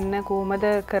කරලා දෙන්න කොහොමද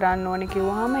කරන්න ඕනේ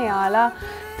කිව්වහම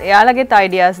එයාලගේත්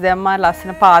අයිඩියාස් දැම්මා.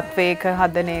 ලස්සන පාත්වේ එක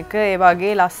හදන එක ඒ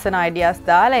වගේ ලස්සන අයිඩියාස්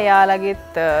දාලා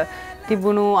එයාලගේත්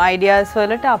තිබුණු අයිඩියාස්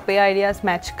වලට අපේ අයිඩියාස්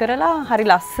මැච් කරලා හරි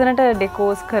ලස්සනට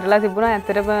ඩෙකෝස් කරලා තිබුණා.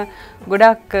 ඇත්තටම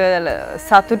ගොඩක්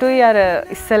සතුටුයි අර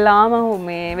ඉස්සලාම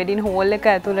මේ වෙඩින් හෝල් එක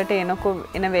ඇතුළට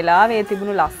එන වෙලාවේ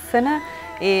තිබුණු ලස්සන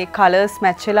ඒ කලර්ස්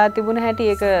මැච් වෙලා තිබුණ හැටි,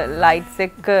 ඒක ලයිට්ස්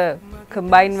එක්ක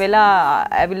කම්බයින් වෙලා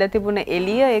ඇවිල්ලා තිබුණ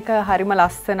එළිය ඒක හරිම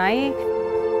ලස්සනයි.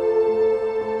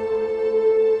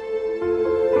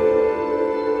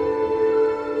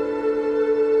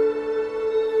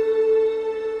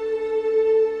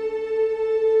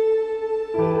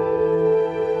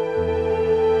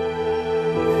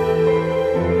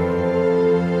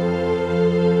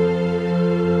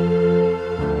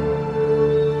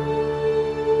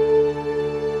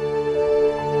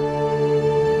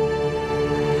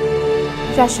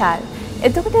 රශාල්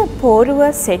එතකොට පෝරුව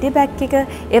සෙටි බැක් එක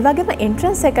ඒ වගේම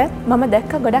එන්ට්‍රන්ස් එක මම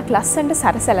දැක්ක ගොඩක් ලස්සනට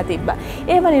සරසලා තිබ්බා.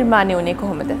 ඒව නිර්මාණය වුණේ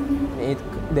කොහොමද? ඒ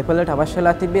දෙපළට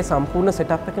අවශ්‍යලා තිබ්බේ සම්පූර්ණ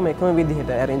සෙටප් එකම එකම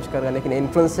විදිහට ඇරේන්ජ් කරගන්න. ඒ කියන්නේ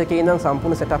එන්ට්‍රන්ස් එකේ ඉඳන්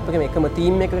සම්පූර්ණ සෙටප් එකම එකම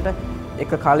තීම් එකකට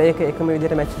එක කලර් එක එකම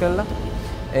විදිහට මැච් කරලා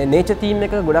නේචර් තීම්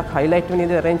එක ගොඩක් හයිලයිට් වෙන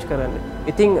විදිහට ඇරේන්ජ් කරන්න.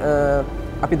 ඉතින්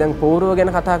අපි දැන් පෝරුව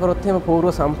ගැන කතා කරොත් එහෙම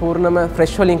පෝරුව සම්පූර්ණම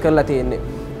ෆ්‍රෙෂ් වලින් කරලා තියෙන්නේ.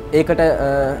 ඒකට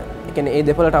කියන්නේ ඒ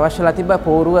දෙපළට අවශ්‍යලා තිබ්බා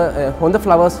පෝරුව හොඳ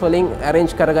ෆ්ලවර්ස් වලින්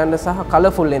ඇරේන්ජ් කරගන්න සහ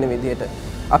කලර්ෆුල් වෙන විදිහට.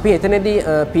 අපි එතනදී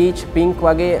පීච් පින්ක්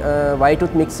වගේ වයිට්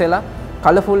උත් මික්ස් වෙලා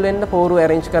කලර්ෆුල් වෙන්න පෝරුව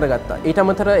ඇරේන්ජ් කරගත්තා. ඊට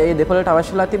අමතරව ඒ දෙපළට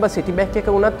අවශ්‍යලා තිබ්බා සිටි බැක් එක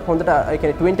උනත් හොඳට ඒ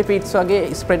කියන්නේ 20 ෆීට්ස් වගේ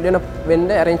ස්ප්‍රෙඩ් වෙන්න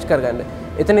ඇරේන්ජ් කරගන්න.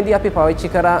 එතනදී අපි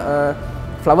පාවිච්චි කරා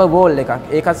ෆ්ලවර් වෝල් එකක්.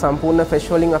 ඒකත් සම්පූර්ණ ෆ්‍රෙෂ්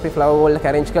වලින් අපි ෆ්ලවර් වෝල්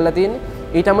එක ඇරේන්ජ් කරලා තියෙන්නේ.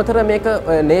 ඊට අමතරව මේක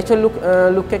නේචර්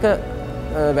ලුක් එක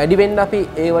වැඩි වෙන්න අපි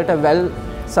ඒවට වැල්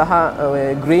සහ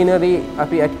ග්‍රීනරි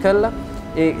අපි ඇඩ් කරලා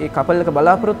ඒ කපල් එක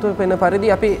බලාපොරොත්තු වෙන පරිදි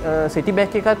අපි සිටි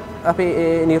බැක් එකත් අපි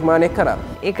නිර්මාණය කරා.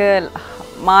 ඒක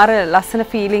මාර ලස්සන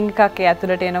ෆීලිං එකක් ඒ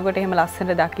ඇතුළට එනකොට එහෙම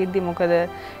ලස්සනට දකිද්දි. මොකද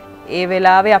ඒ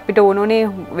වෙලාවේ අපිට ඕනුනේ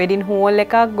වෙඩින් හෝල්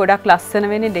එකක් ගොඩක් ලස්සන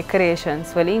වෙන්නේ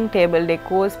ඩෙකරේෂන්ස් වලින්, ටේබල්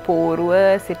ඩෙකෝස්, පෝරුව,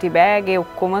 සිටි බෑග් ඒ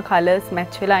ඔක්කොම කලර්ස්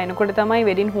මැච් වෙලා එනකොට තමයි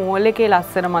වෙඩින් හෝල් එකේ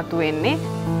ලස්සන මතුවෙන්නේ.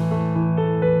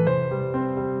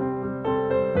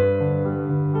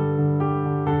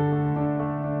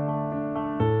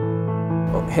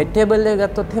 හෙඩ් ටේබල් එක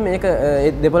ගත්තොත් එහෙම මේක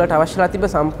ඒ දෙපළට අවශ්‍යලා තිබ්බ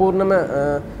සම්පූර්ණම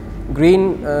ග්‍රීන්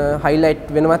හයිලයිට්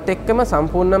වෙනවත් එක්කම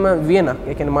සම්පූර්ණම වියනක්.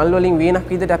 ඒ කියන්නේ මල් වලින් වියනක්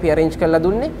විදිහට අපි arrange කරලා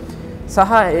දුන්නේ.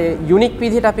 සහ යුනික්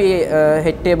විදිහට අපි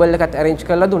හෙඩ් ටේබල් එකත් arrange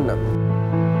කරලා දුන්නා.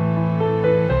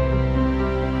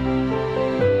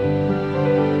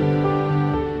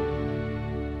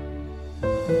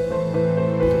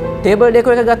 ටේබල්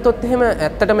ඩෙකෝ එක ගත්තොත් එහෙම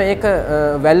ඇත්තටම ඒක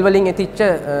වැල් වලින් ඇතිච්ච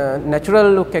නැචරල්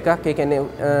ලුක් එකක්. ඒ කියන්නේ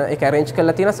ඒක arrange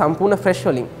කරලා තියෙන සම්පූර්ණ ෆ්‍රෙෂ්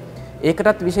වලින්.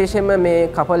 ඒකටත් විශේෂයෙන්ම මේ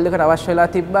කපල් එකට අවශ්‍ය වෙලා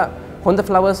තිබ්බා හොඳ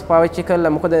ෆ්ලවර්ස් පාවිච්චි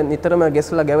කරලා. මොකද නිතරම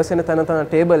ගෙස්ලා ගැවසෙන තැන තමයි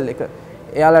ටේබල් එක.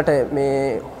 එයාලට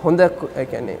මේ හොඳ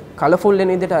කියන්නේ කලර්ෆුල්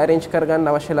වෙන විදිහට arrange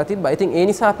කරගන්න අවශ්‍යලා තිබ්බා. ඉතින් ඒ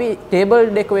නිසා අපි table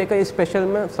decor එක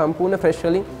ස්පෙෂල්ම සම්පූර්ණ fresh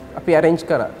වලින් අපි arrange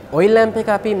කරා. oil lamp එක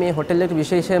අපි මේ hotel එකට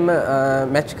විශේෂයෙන්ම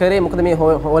match කරේ. මොකද මේ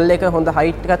hall එක හොඳ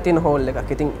height එකක් තියෙන hall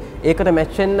එකක්. ඉතින් ඒකට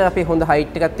match වෙන්න අපි හොඳ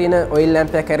height එකක් තියෙන oil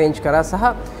lamp එකක් arrange කරා සහ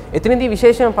එතනදී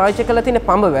විශේෂයෙන්ම පාවිච්චි කරලා තියෙන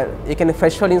පඹ වැල්. ඒ කියන්නේ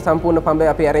fresh වලින් සම්පූර්ණ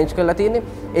පඹ අපි arrange කරලා තියෙන්නේ.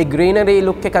 ඒ greenery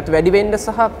look එකත් වැඩි වෙන්න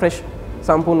සහ fresh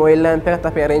සම්පූර්ණ oil lamp එකත්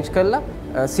අපි arrange කරලා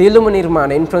සියලුම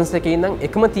නිර්මාණ entrance එකේ ඉඳන්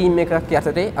එකම theme එකක්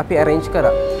යටතේ අපි arrange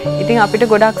කරා. ඉතින් අපිට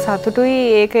ගොඩක් සතුටුයි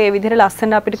ඒක ඒ විදිහට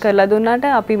ලස්සන අපිට කරලා දුන්නාට.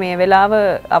 අපි මේ වෙලාව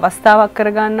අවස්ථාවක්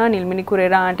කරගන්නවා නිල්මිනි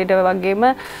කුරේරා ආන්ටිට වගේම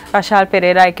රෂාල්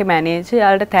පෙරේරා එකේ මැනේජර්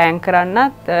යාලට තෑන්ක්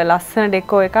කරන්නත් ලස්සන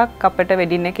ඩෙකෝ එකක් අපිට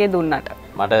වෙඩින් එකේ දුන්නාට.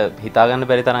 මට හිතාගන්න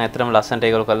බැරි තරම් ඇත්තටම ලස්සනට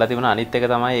ඒගොල්ලෝ කරලා තිබුණා. අනිත් එක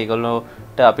තමයි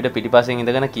ඒගොල්ලෝට අපිට පිටිපස්සෙන්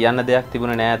ඉඳගෙන කියන්න දෙයක්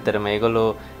තිබුණේ නෑ ඇත්තටම. ඒගොල්ලෝ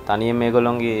තනියෙන්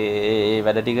මේගොල්ලෝන්ගේ ඒ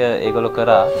වැඩ ටික ඒගොල්ලෝ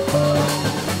කරා.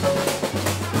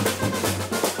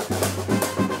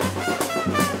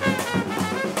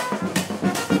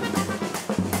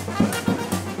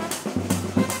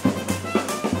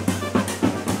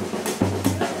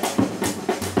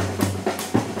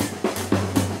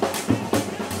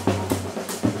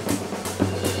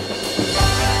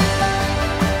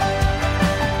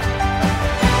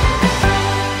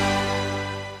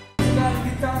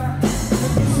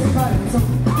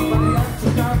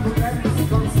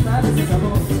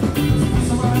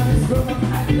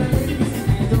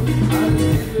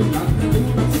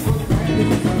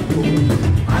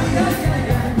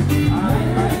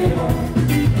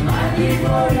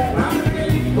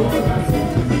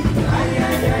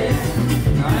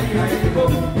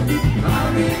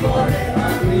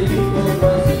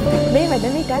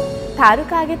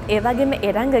 තාරුකාගෙත් ඒ වගේම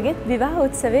එරංගගෙත් විවාහ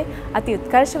උත්සවය අති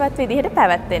උත්කර්ෂවත් විදිහට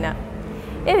පැවැත්වෙනවා.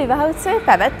 ඒ විවාහ උත්සවය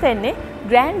පැවැත්වෙන්නේ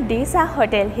ග්‍රෑන්ඩ් ඩීසා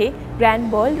හොටෙල්හි ග්‍රෑන්ඩ්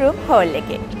බෝල්රූම් හෝල්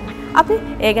එකේ. අපි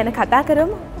ඒ ගැන කතා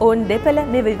කරමු. ඔවුන් දෙපළ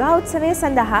මේ විවාහ උත්සවය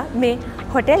සඳහා මේ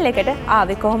හොටෙල් එකට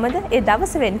ආවේ කොහොමද? ඒ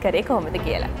දවස වෙන් කරේ කොහොමද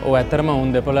කියලා. ඔව් ඇත්තටම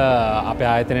ඔවුන් දෙපළ අපේ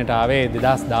ආයතනයට ආවේ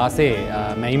 2016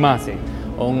 මැයි මාසේ.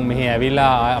 ඔවුන් මෙහි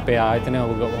ඇවිල්ලා අපේ ආයතනය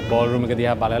බෝල්රූම් එක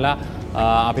දිහා බලලා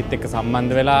අපිත් එක්ක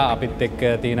සම්බන්ධ වෙලා අපිත් එක්ක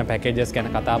තියෙන පැකේජස් ගැන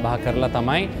කතා බහ කරලා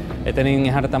තමයි එතනින්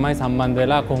එහාට තමයි සම්බන්ධ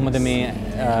වෙලා කොහොමද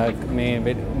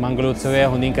මේ මංගල උත්සවය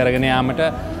හොඳින් කරගෙන යාමට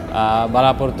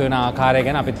බලාපොරොත්තු වෙන ආකාරය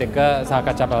ගැන අපිත් එක්ක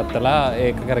සාකච්ඡා පවත්වලා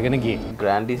ඒක කරගෙන ගියේ.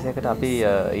 ග්‍රෑන්ඩ් ඩීස් එකට අපි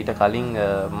ඊට කලින්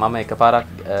මම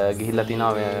එකපාරක් ගිහිල්ලා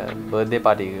තිනවා බර්ත්ඩේ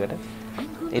පාටි එකකට.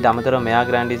 ඊට අමතරව මෙයා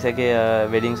ග්‍රෑන්ඩ් ඩීස් එකේ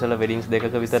වෙඩින්ග්ස් වල වෙඩින්ග්ස්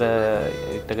දෙකක විතර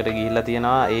එකට ගිහිල්ලා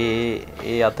තියෙනවා.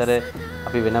 ඒ අතර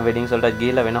අපි වෙන වෙඩින්ග්ස් වලට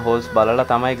ගිහිල්ලා වෙන හෝල්ස් බලලා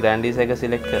තමයි ග්‍රෑන්ඩ් ඩීස් එක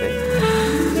සිලෙක්ට් කරේ.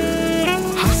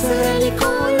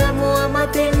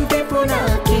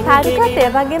 තාරුකාත් ඒ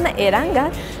වගේම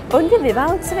එරංගත් ඔවුන්ගේ විවාහ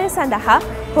උත්සවය සඳහා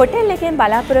හොටෙල් එකෙන්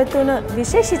බලාපොරොත්තු වුණු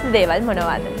විශේෂිත දේවල්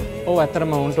මොනවාද? ඔව්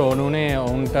ඇත්තටම ඔවුන්ට ඕනුනේ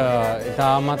ඔවුන්ට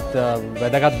ඉතාමත්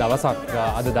වැදගත් දවසක්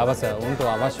අද දවස. ඔවුන්ට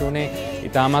අවශ්‍ය වුණේ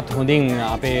ඉතාමත් හොඳින්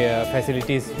අපේ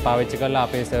ෆැසිලිටිස් පාවිච්චි කරලා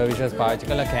අපේ සර්විසස් පාවිච්චි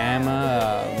කරලා කෑම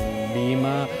බීම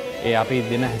ඒ අපි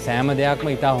දෙන සෑම දෙයක්ම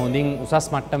ඉතා හොඳින් උසස්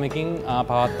මට්ටමකින්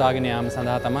පවත්වාගෙන යාම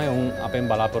සඳහා තමයි ඔවුන් අපෙන්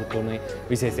බලාපොරොත්තු වුණේ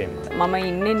විශේෂයෙන්ම. මම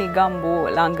ඉන්නේ නිගම්බෝ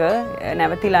ළඟ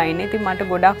නැවතිලා ඉන්නේ. ඉතින් මට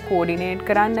ගොඩක් කෝඩිනේට්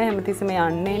කරන්න හැමතිස්සෙම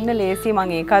යන්න එන්න ලේසි.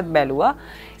 මම ඒකත් බැලුවා.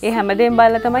 ඒ හැමදේම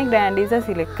බලලා තමයි ග්‍රෑන්ඩ් ඩීසා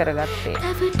සිලෙක්ට් කරගත්තේ.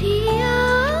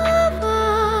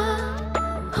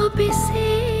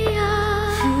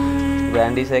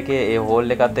 ග්‍රෑන්ඩ් ඩීසා එකේ ඒ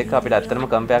හෝල් එකත් එක්ක අපිට ඇත්තටම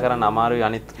කම්පෙයාර් කරන්න අමාරුයි.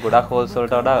 අනිත් ගොඩක් හෝල්ස්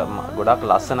වලට වඩා ගොඩක්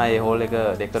ලස්සනයි ඒ හෝල් එක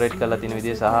ඩෙකොරේට් කරලා තියෙන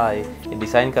විදිය සහ ඒ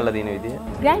ඩිසයින් කරලා තියෙන විදිය.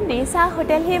 ග්‍රෑන්ඩ් ඩීසා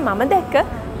හොටෙල්හි මම දැක්ක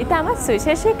ඉතාමත්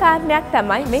සුවිශේෂී කාරණයක්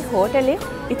තමයි මේ හෝටලේ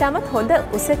ඉතාමත් හොඳ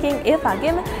උසකින් ඒ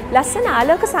වගේම ලස්සන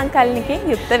ආලෝක සංකලනයකින්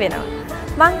යුක්ත වෙනවා.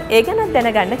 මම ඒ ගැන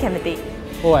දැනගන්න කැමතියි.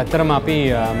 ඔව් ඇත්තටම අපි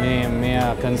මේ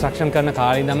කන්ස්ට්‍රක්ෂන් කරන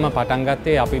කාලේ ඉඳන්ම පටන්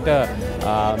ගත්තේ අපිට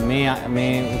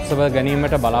මේ උත්සව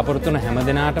ගැනීමට බලාපොරොත්තු වන හැම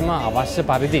දිනාටම අවශ්‍ය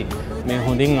පරිදි මේ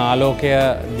හොඳින් ආලෝකය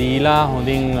දීලා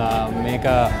හොඳින් මේක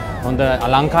හොඳ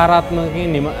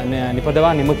අලංකාරාත්මකකින්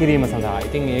නිපදවා නිම කිරීම සඳහා.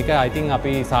 ඉතින් ඒක I think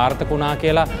අපි සාර්ථක වුණා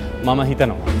කියලා මම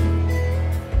හිතනවා.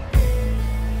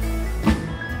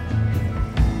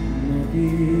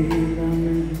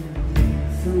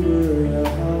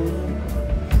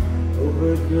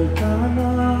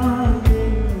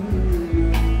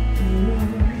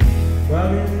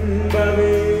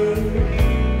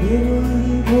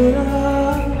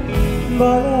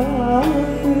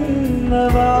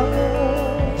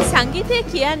 සංගීතය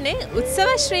කියන්නේ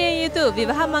උත්සවශ්‍රීයෙන් යුතු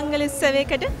විවාහ මංගල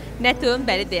උත්සවයකට නැතුවම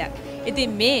බැරි දෙයක්.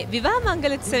 ඉතින් මේ විවාහ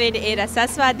මංගල උත්සවයේ ඒ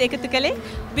රසාස්වාදය එකතු කළේ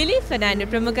බිලි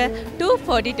ෆර්නෑන්ඩෝ ප්‍රමුඛ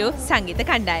 242 සංගීත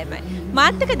කණ්ඩායමයි.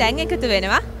 මාත් එක්ක දැන් එකතු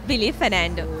වෙනවා බිලි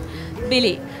ෆර්නෑන්ඩෝ.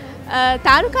 බිලි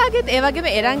තාරුකාගෙත් ඒ වගේම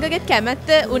එරංගගෙත් කැමැත්ත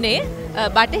උනේ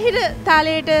බටහිර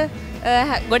තාලයට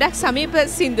ගොඩක් සමීප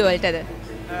සින්දු වලටද?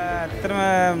 ඇත්තටම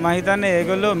මම හිතන්නේ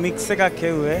ඒගොල්ලෝ මික්ස් එකක්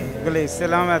හෙව්වේ. ඒගොල්ලෝ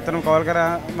ඉස්සෙල්ලාම ඇත්තටම කෝල්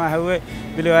කරාම හෙව්වේ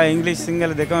බිලුවා ඉංග්‍රීසි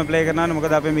සිංහල දෙකම ප්ලේ කරනවානේ.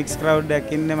 මොකද අපේ මික්ස් ක්‍රවුඩ් එකක්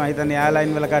ඉන්නේ. මම හිතන්නේ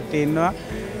එයාලයින් වල කට්ටිය ඉන්නවා.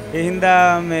 ඒ හින්දා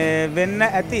මේ වෙන්න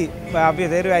ඇති. අපි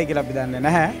තේරුවයි කියලා අපි දන්නේ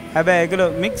නැහැ. හැබැයි ඒගොල්ලෝ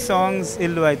මික්ස් songs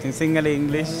ඉල්ලුවා. ඉතින් සිංහල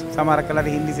ඉංග්‍රීසි සමහර කලට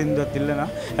හින්දි සින්දුවත් ඉල්ලනවා.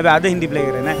 හැබැයි අද හින්දි ප්ලේ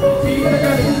කරේ නැහැ.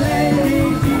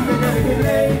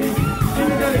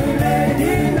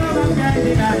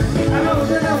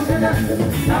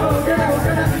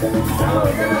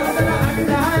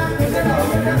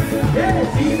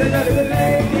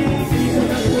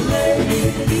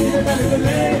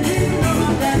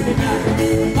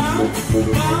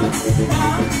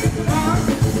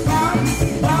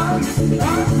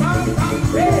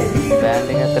 බෑන්ඩ්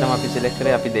එක ඇත්තටම අපි සිලෙක්ට්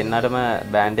කරේ අපි දෙන්නටම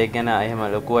බෑන්ඩ් එක ගැන එහෙම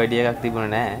ලොකු අයිඩියා එකක්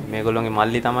තිබුණේ නැහැ. මේගොල්ලෝගේ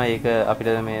මල්ලි තමයි ඒක අපිට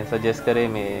මේ සජෙස්ට් කරේ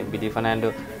මේ බිලි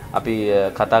ෆර්නෑන්ඩෝ අපි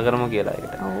කතා කරමු කියලා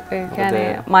ඒකට. ඔව් ඒ කියන්නේ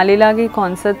මල්ලිලාගේ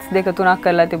කොන්සර්ට්ස් දෙක තුනක්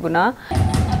කරලා තිබුණා.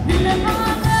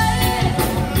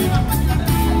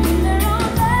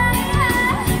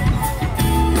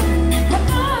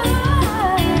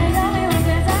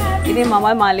 ඉතින් මම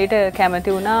මල්ලිට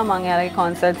කැමති වුණා මම එයාලගේ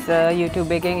කොන්සර්ට්ස්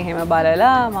YouTube එකෙන් එහෙම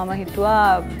බලලා මම හිතුවා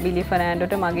බිලි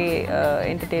ෆර්නෑන්ඩෝට මගේ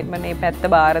එන්ටර්ටේන්මන්ට් මේ පැත්ත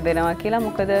බාර දෙනවා කියලා.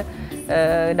 මොකද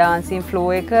ඩාන්සින් ෆ්ලෝ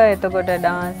එක එතකොට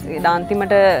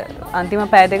අන්තිම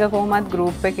පැය දෙක කොහොමත්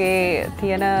ගෲප් එකේ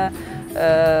තියෙන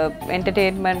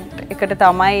එන්ටර්ටේන්මන්ට් එකට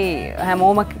තමයි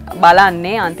හැමෝම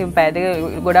බලන්නේ. අන්තිම පැය දෙක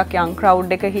ගොඩක් යං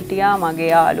ක්‍රවුඩ් එක හිටියා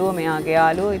මගේ යාළුවෝ මෙයාගේ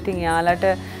යාළුවෝ. ඉතින් එයාලට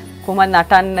කොහොමද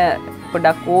නටන්න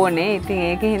පොඩක් ඕනේ. ඉතින්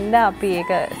ඒක හින්දා අපි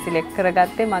ඒක සිලෙක්ට්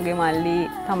කරගත්තේ. මගේ මල්ලි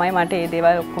තමයි මට මේ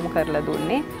දේවල් ඔක්කොම කරලා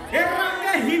දුන්නේ.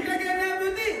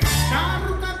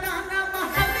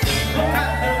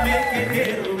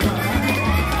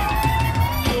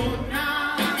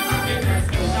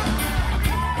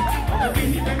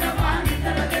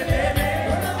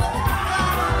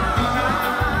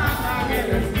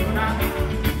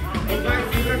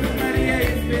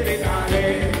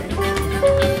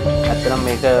 ඇත්තටම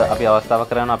මේක අපි අවස්ථාවක්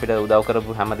කරනවා අපිට උදව්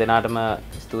කරපු හැම දෙනාටම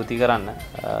ස්තුති කරන්න.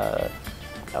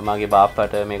 මගේ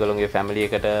බාප්පට මේගොල්ලෝගේ ෆැමිලි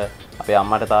එකට අපේ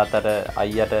අම්මට තාත්තට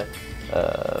අයියට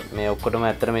මේ ඔක්කොටම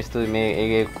ඇත්තටම ස්තුති. මේ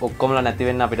ඒ ඔක්කොමලා නැති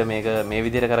වෙන්න අපිට මේක මේ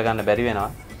විදිහට කරගන්න බැරි වෙනවා.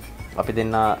 අපි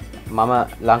දෙන්න මම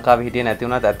ලංකාවේ හිටියේ නැති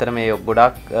වුණත් ඇත්තට මේ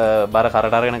ගොඩක් බර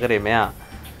කරට අරගෙන කරේ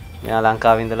මෙයා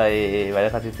ලංකාවේ ඉඳලා ඒ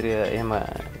වැඩ කටයුතු එහෙම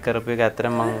කරපු එක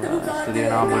ඇත්තටම මම ස්තුති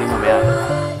වෙනවා මුලින්ම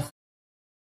මෙයාට.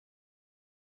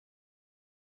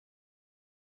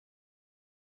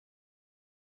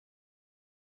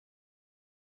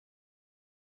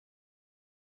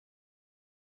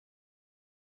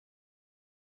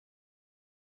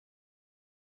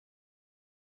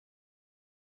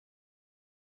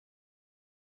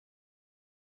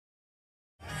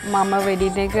 මම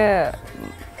වෙඩින් එක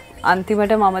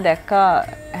අන්තිමට මම දැක්කා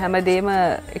හැමදේම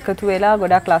එකතු වෙලා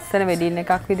ගොඩක් ලස්සන වෙඩින්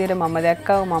එකක් විදිහට මම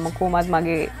දැක්කා. මම කොහොමත්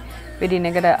මගේ වෙඩින්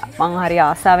එකට මං හරි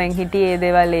ආසාවෙන් හිටියේ ඒ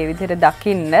දේවල් ඒ විදිහට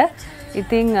දකින්න.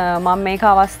 ඉතින් මම මේක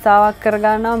අවස්ථාවක්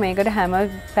කරගන්නවා මේකට හැම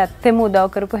පැත්තෙම උදව්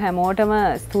කරපු හැමෝටම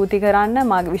ස්තුති කරන්න.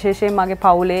 මගේ විශේෂයෙන් මගේ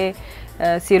පවුලේ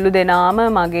සියලු දෙනාම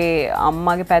මගේ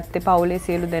අම්මගේ පැත්තේ පවුලේ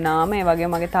සියලු දෙනාම ඒ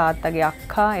වගේම මගේ තාත්තගේ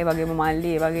අක්කා ඒ වගේම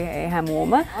මල්ලි ඒ වගේ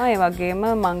හැමෝම ඒ වගේම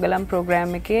මංගලම්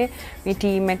ප්‍රෝග්‍රෑම් එකේ මේ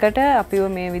ටීම් එකට අපිව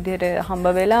මේ විදිහට හම්බ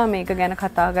වෙලා මේක ගැන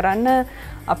කතා කරන්න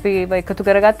අපි එකතු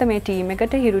කරගත්ත මේ ටීම්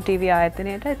එකට හිරු ටීවී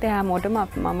ආයතනයට ඒ හැමෝටම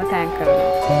මම තෑන්ක්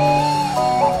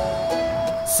කරනවා.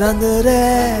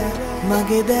 සඳරෑ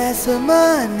මගේ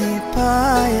දැසමානේ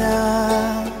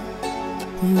පායා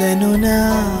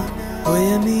දැනුණා ඔය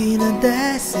මීන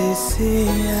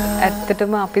දැසෙසියා.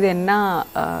 ඇත්තටම අපි දෙන්න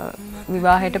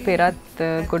විවාහයට පෙරත්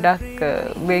ගොඩක්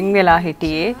වෙන් වෙලා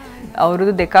හිටියේ.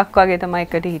 අවුරුදු 2ක් වගේ තමයි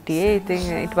එකට හිටියේ. ඉතින්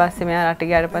ඊට පස්සේ මෙයා රට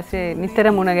ගියාට පස්සේ නිතර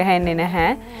මුණ ගැහෙන්නේ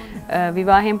නැහැ.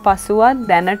 විවාහයෙන් පසුවත්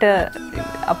දැනට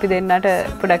අපි දෙන්නට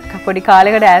පොඩි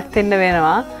කාලයකට ඈත් වෙන්න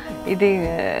වෙනවා. ඉතින්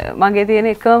මගේ තියෙන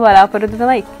එකම බලාපොරොත්තුව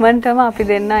තමයි ඉක්මනටම අපි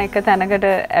දෙන්න එක තැනකට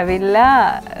ඇවිල්ලා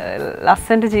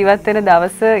ලස්සනට ජීවත් වෙන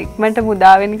දවස ඉක්මනට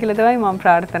මුදා වෙන්න කියලා තමයි මම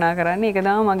ප්‍රාර්ථනා කරන්නේ. ඒක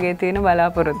තමයි මගේ තියෙන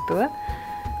බලාපොරොත්තුව.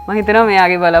 මම හිතනවා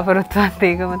මෙයාගේ බලාපොරොත්තුවත්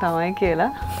ඒකම තමයි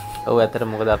කියලා. ඔව් ඇත්තට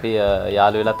මොකද අපි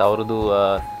යාළු වෙලත් අවුරුදු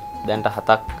දැන්ට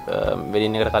 7ක්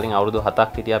වෙඩින් එකට කලින් අවුරුදු 7ක්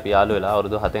හිටියා අපි යාළු වෙලා.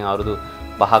 අවුරුදු 7න් අවුරුදු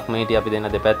 5ක්ම හිටියා අපි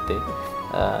දෙන්න දෙපැත්තේ.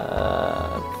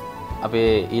 අපේ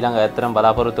ඊළඟ ඇත්තටම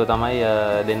බලාපොරොත්තුව තමයි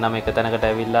දෙන්නම එක තැනකට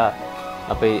ඇවිල්ලා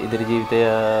අපේ ඉදිරි ජීවිතය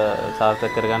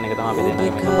සාර්ථක කරගන්න එක තමයි අපි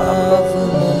දෙන්නම බලාපොරොත්තු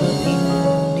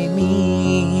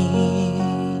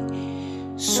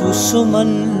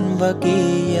සුසුමන්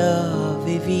වගේ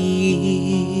යාවෙවි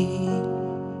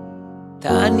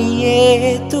තනියේ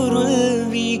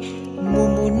තුරුල්වි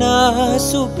මුමුණා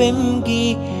සුපෙම්ගි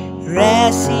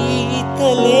රැසීතලේලම්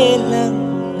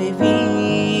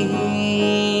වෙවී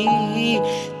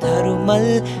තරුමල්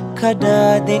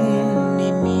කඩා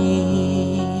දෙන්නෙමි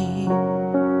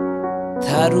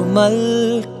තරුමල්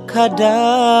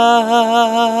කඩා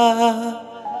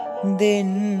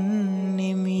දෙන්නෙමි